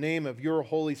through the name of your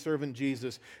holy servant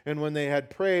Jesus. And when they had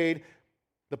prayed,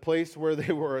 the place where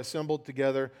they were assembled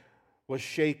together was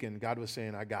shaken. God was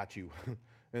saying, I got you.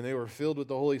 And they were filled with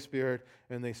the Holy Spirit,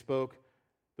 and they spoke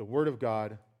the word of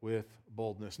God with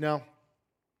boldness. Now,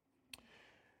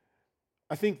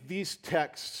 I think these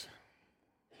texts,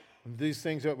 these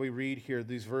things that we read here,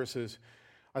 these verses,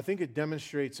 I think it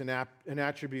demonstrates an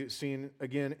attribute seen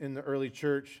again in the early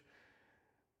church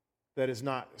that is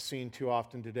not seen too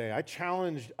often today. I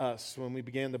challenged us when we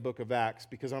began the book of Acts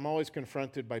because I'm always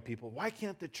confronted by people. Why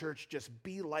can't the church just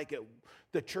be like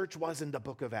the church was in the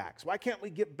book of Acts? Why can't we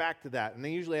get back to that? And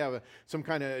they usually have some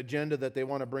kind of agenda that they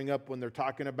want to bring up when they're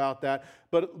talking about that.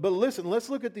 But listen, let's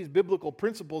look at these biblical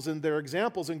principles and their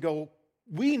examples and go,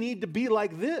 we need to be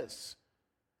like this.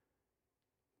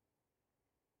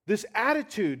 This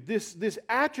attitude, this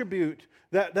attribute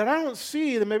that I don't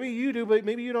see, that maybe you do, but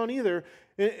maybe you don't either,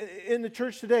 in the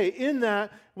church today, in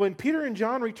that when Peter and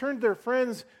John returned to their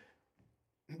friends,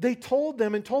 they told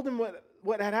them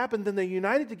what had happened. Then they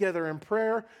united together in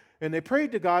prayer and they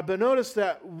prayed to God. But notice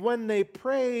that when they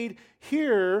prayed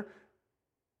here,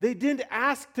 they didn't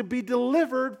ask to be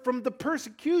delivered from the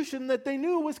persecution that they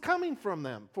knew was coming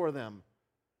for them.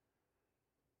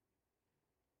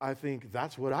 I think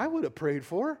that's what I would have prayed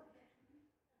for.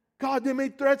 God, they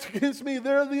made threats against me.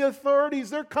 They're the authorities.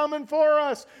 They're coming for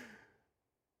us.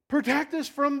 Protect us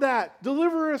from that.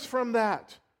 Deliver us from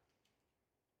that.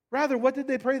 Rather, what did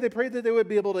they pray? They prayed that they would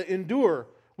be able to endure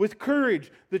with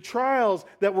courage the trials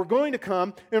that were going to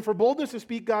come and for boldness to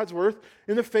speak God's word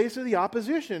in the face of the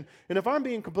opposition. And if I'm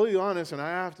being completely honest, and I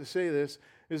have to say this,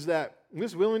 is that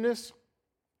this willingness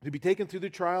to be taken through the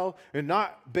trial and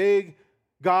not beg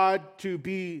God to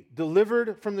be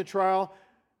delivered from the trial,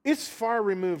 it's far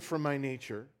removed from my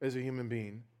nature as a human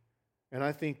being. And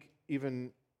I think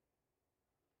even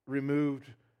removed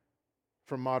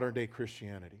from modern day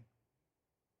Christianity.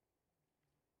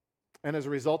 And as a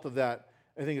result of that,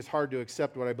 I think it's hard to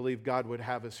accept what I believe God would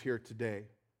have us hear today.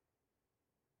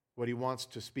 What He wants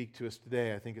to speak to us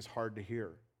today, I think is hard to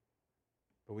hear.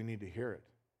 But we need to hear it.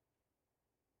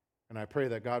 And I pray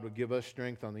that God would give us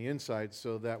strength on the inside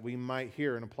so that we might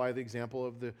hear and apply the example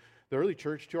of the early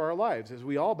church to our lives. As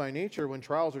we all by nature, when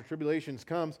trials or tribulations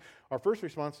comes, our first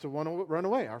response is to want to run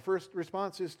away. Our first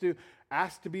response is to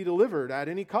ask to be delivered at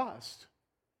any cost.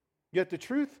 Yet the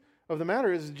truth of the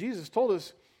matter is Jesus told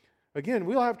us, again,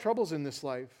 we'll have troubles in this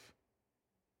life.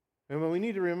 And what we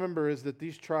need to remember is that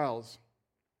these trials,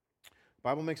 the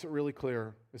Bible makes it really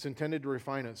clear, it's intended to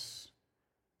refine us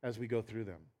as we go through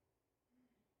them.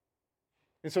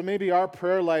 And so maybe our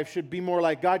prayer life should be more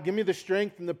like, God, give me the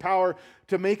strength and the power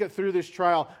to make it through this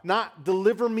trial, not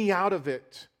deliver me out of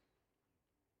it.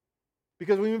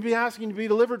 Because we would be asking to be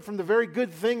delivered from the very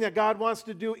good thing that God wants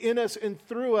to do in us and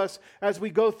through us as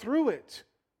we go through it.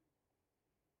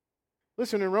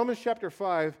 Listen, in Romans chapter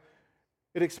 5,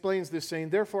 it explains this,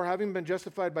 saying, therefore, having been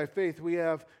justified by faith, we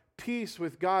have peace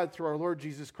with God through our Lord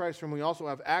Jesus Christ, from whom we also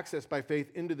have access by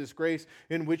faith into this grace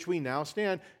in which we now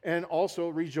stand, and also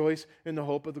rejoice in the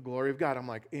hope of the glory of God. I'm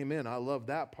like, amen, I love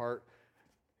that part.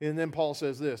 And then Paul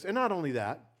says this, and not only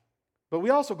that, but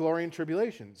we also glory in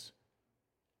tribulations.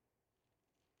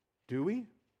 Do we?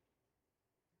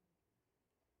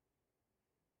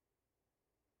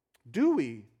 Do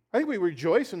we? I think we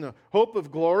rejoice in the hope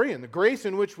of glory and the grace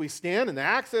in which we stand and the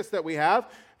access that we have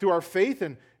through our faith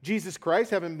in Jesus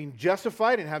Christ, having been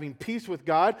justified and having peace with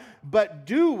God. But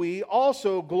do we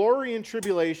also glory in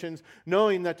tribulations,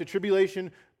 knowing that the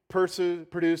tribulation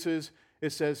produces, it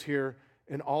says here,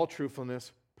 in all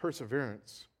truthfulness,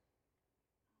 perseverance.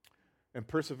 And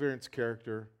perseverance,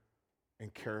 character,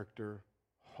 and character,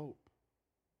 hope.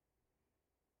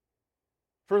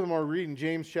 Furthermore, reading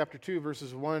James chapter 2,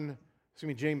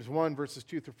 James 1, verses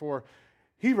 2 through 4,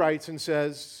 he writes and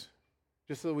says,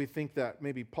 just so we think that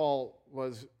maybe Paul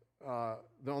was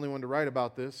the only one to write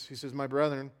about this, he says, my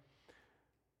brethren,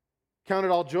 count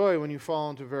it all joy when you fall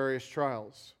into various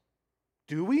trials.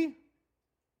 Do we?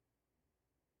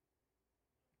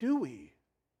 Do we?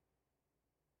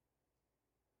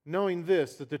 Knowing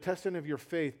this, that the testing of your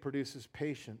faith produces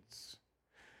patience,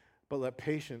 but let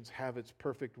patience have its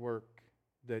perfect work,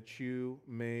 that you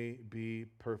may be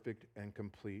perfect and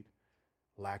complete,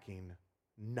 lacking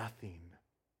nothing.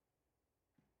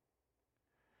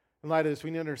 In light of this, we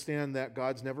need to understand that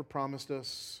God's never promised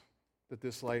us that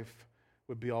this life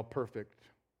would be all perfect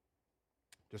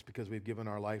just because we've given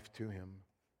our life to Him.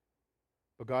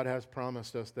 But God has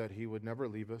promised us that He would never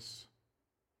leave us.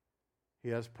 He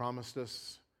has promised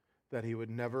us that He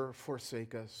would never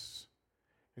forsake us.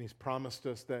 And He's promised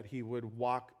us that He would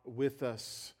walk with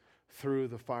us through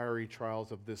the fiery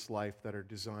trials of this life that are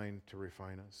designed to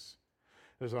refine us.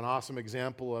 There's an awesome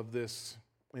example of this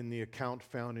in the account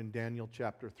found in Daniel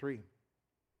chapter 3.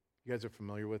 You guys are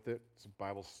familiar with it.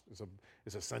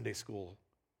 It's a Sunday school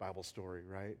Bible story,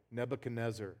 right?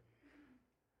 Nebuchadnezzar,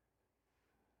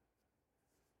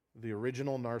 the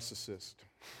original narcissist,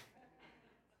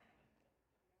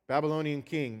 Babylonian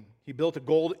king. He built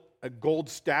a gold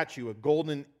statue, a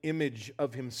golden image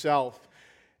of himself,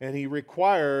 and he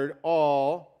required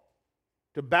all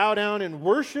to bow down and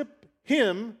worship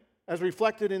him as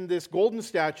reflected in this golden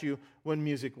statue when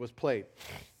music was played.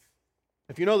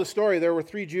 If you know the story, there were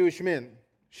 3 Jewish men,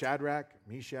 Shadrach,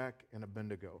 Meshach, and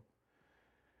Abednego.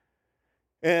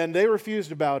 And they refused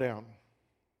to bow down.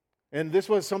 And this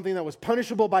was something that was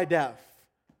punishable by death.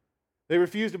 They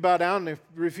refused to bow down, and they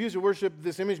refused to worship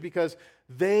this image because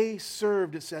they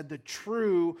served, it said, the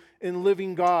true and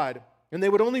living God. And they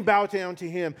would only bow down to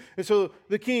him. And so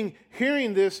the king,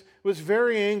 hearing this, was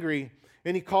very angry.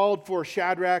 And he called for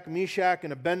Shadrach, Meshach,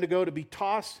 and Abednego to be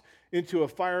tossed into a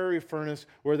fiery furnace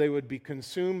where they would be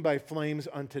consumed by flames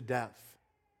unto death.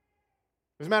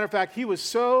 As a matter of fact, he was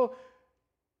so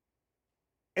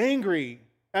angry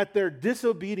at their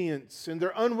disobedience and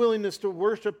their unwillingness to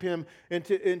worship him and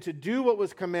to do what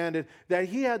was commanded, that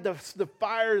he had the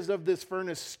fires of this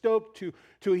furnace stoked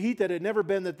to a heat that had never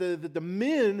been, that the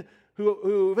men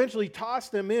who eventually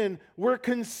tossed them in were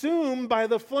consumed by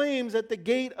the flames at the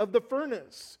gate of the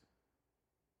furnace.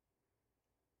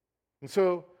 And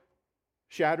so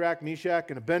Shadrach, Meshach,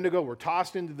 and Abednego were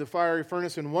tossed into the fiery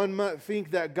furnace, and one might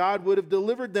think that God would have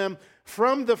delivered them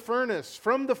from the furnace,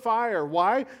 from the fire.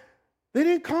 Why? They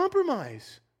didn't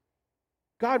compromise.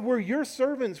 God, we're your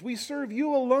servants. We serve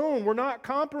you alone. We're not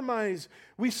compromised.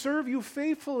 We serve you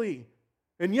faithfully.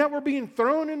 And yet we're being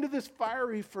thrown into this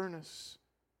fiery furnace.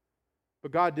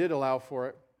 But God did allow for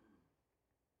it.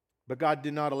 But God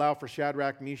did not allow for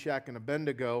Shadrach, Meshach, and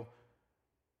Abednego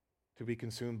to be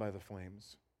consumed by the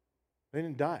flames. They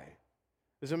didn't die.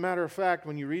 As a matter of fact,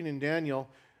 when you read in Daniel,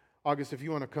 August, if you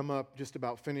want to come up, just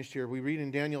about finished here, we read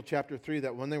in Daniel chapter 3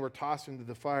 that when they were tossed into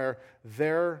the fire,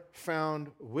 there found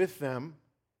with them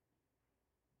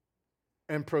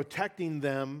and protecting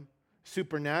them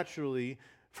supernaturally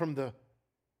from the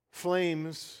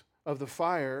flames of the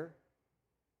fire,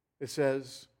 it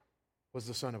says, was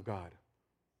the Son of God.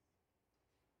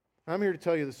 I'm here to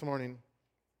tell you this morning,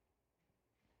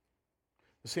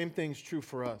 the same thing's true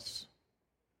for us.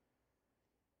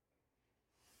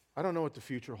 I don't know what the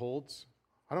future holds.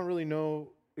 I don't really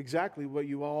know exactly what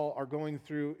you all are going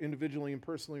through individually and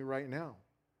personally right now.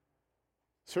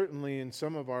 Certainly in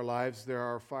some of our lives there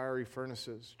are fiery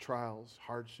furnaces, trials,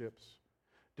 hardships,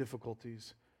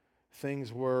 difficulties,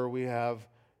 things where we have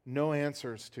no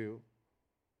answers to.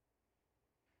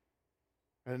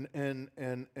 And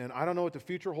I don't know what the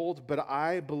future holds, but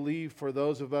I believe for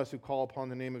those of us who call upon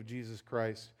the name of Jesus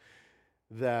Christ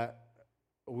that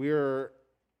we're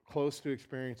close to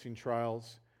experiencing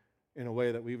trials in a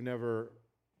way that we've never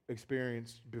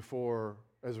experienced before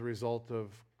as a result of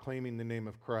claiming the name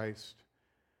of Christ.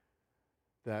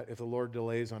 That if the Lord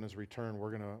delays on his return,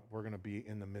 we're gonna be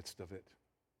in the midst of it.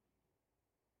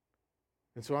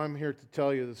 And so I'm here to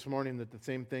tell you this morning that the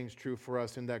same thing's true for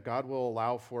us, in that God will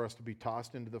allow for us to be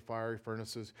tossed into the fiery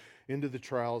furnaces, into the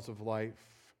trials of life.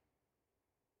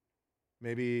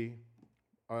 Maybe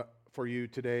for you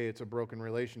today, it's a broken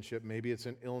relationship. Maybe it's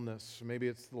an illness. Maybe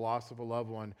it's the loss of a loved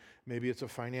one. Maybe it's a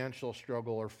financial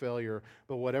struggle or failure.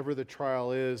 But whatever the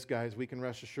trial is, guys, we can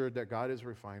rest assured that God is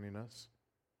refining us,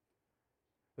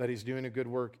 that he's doing a good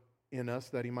work in us,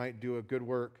 that he might do a good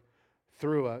work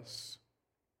through us,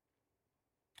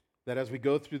 that as we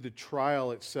go through the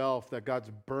trial itself, that God's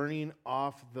burning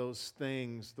off those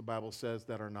things, the Bible says,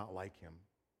 that are not like him.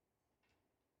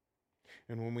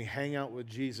 And when we hang out with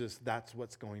Jesus, that's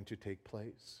what's going to take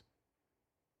place.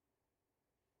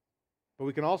 But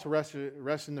we can also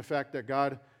rest in the fact that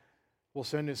God will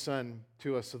send his Son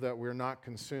to us so that we're not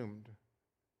consumed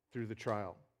through the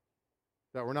trial.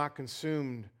 That we're not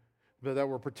consumed, but that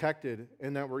we're protected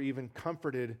and that we're even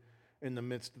comforted in the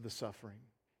midst of the suffering.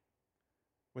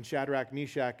 When Shadrach,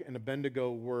 Meshach, and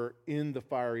Abednego were in the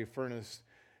fiery furnace,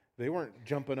 they weren't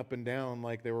jumping up and down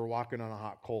like they were walking on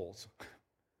hot coals.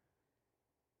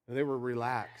 They were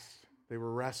relaxed. They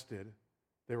were rested.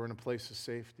 They were in a place of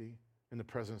safety in the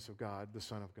presence of God, the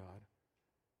Son of God.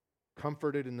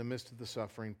 Comforted in the midst of the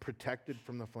suffering, protected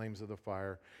from the flames of the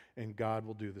fire, and God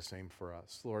will do the same for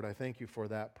us. Lord, I thank you for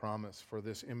that promise, for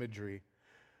this imagery,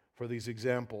 for these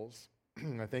examples.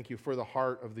 I thank you for the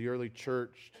heart of the early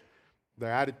church,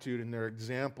 their attitude and their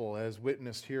example as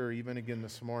witnessed here even again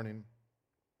this morning.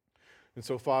 And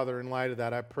so, Father, in light of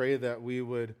that, I pray that we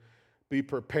would be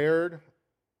prepared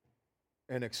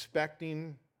and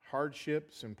expecting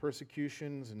hardships and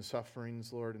persecutions and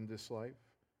sufferings, Lord, in this life.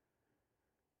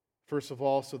 First of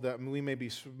all, so that we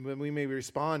may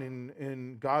respond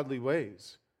in godly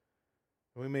ways.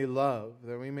 That we may love,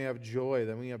 that we may have joy,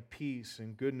 that we have peace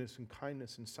and goodness and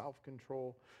kindness and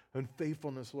self-control and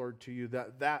faithfulness, Lord, to you,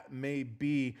 that may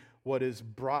be what is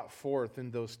brought forth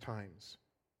in those times.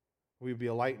 We would be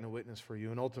a light and a witness for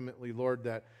you. And ultimately, Lord,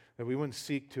 that we wouldn't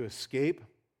seek to escape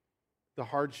the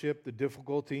hardship, the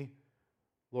difficulty,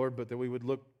 Lord, but that we would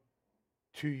look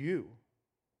to you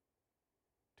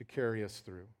to carry us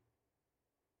through.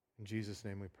 In Jesus'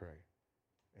 name we pray.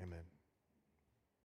 Amen.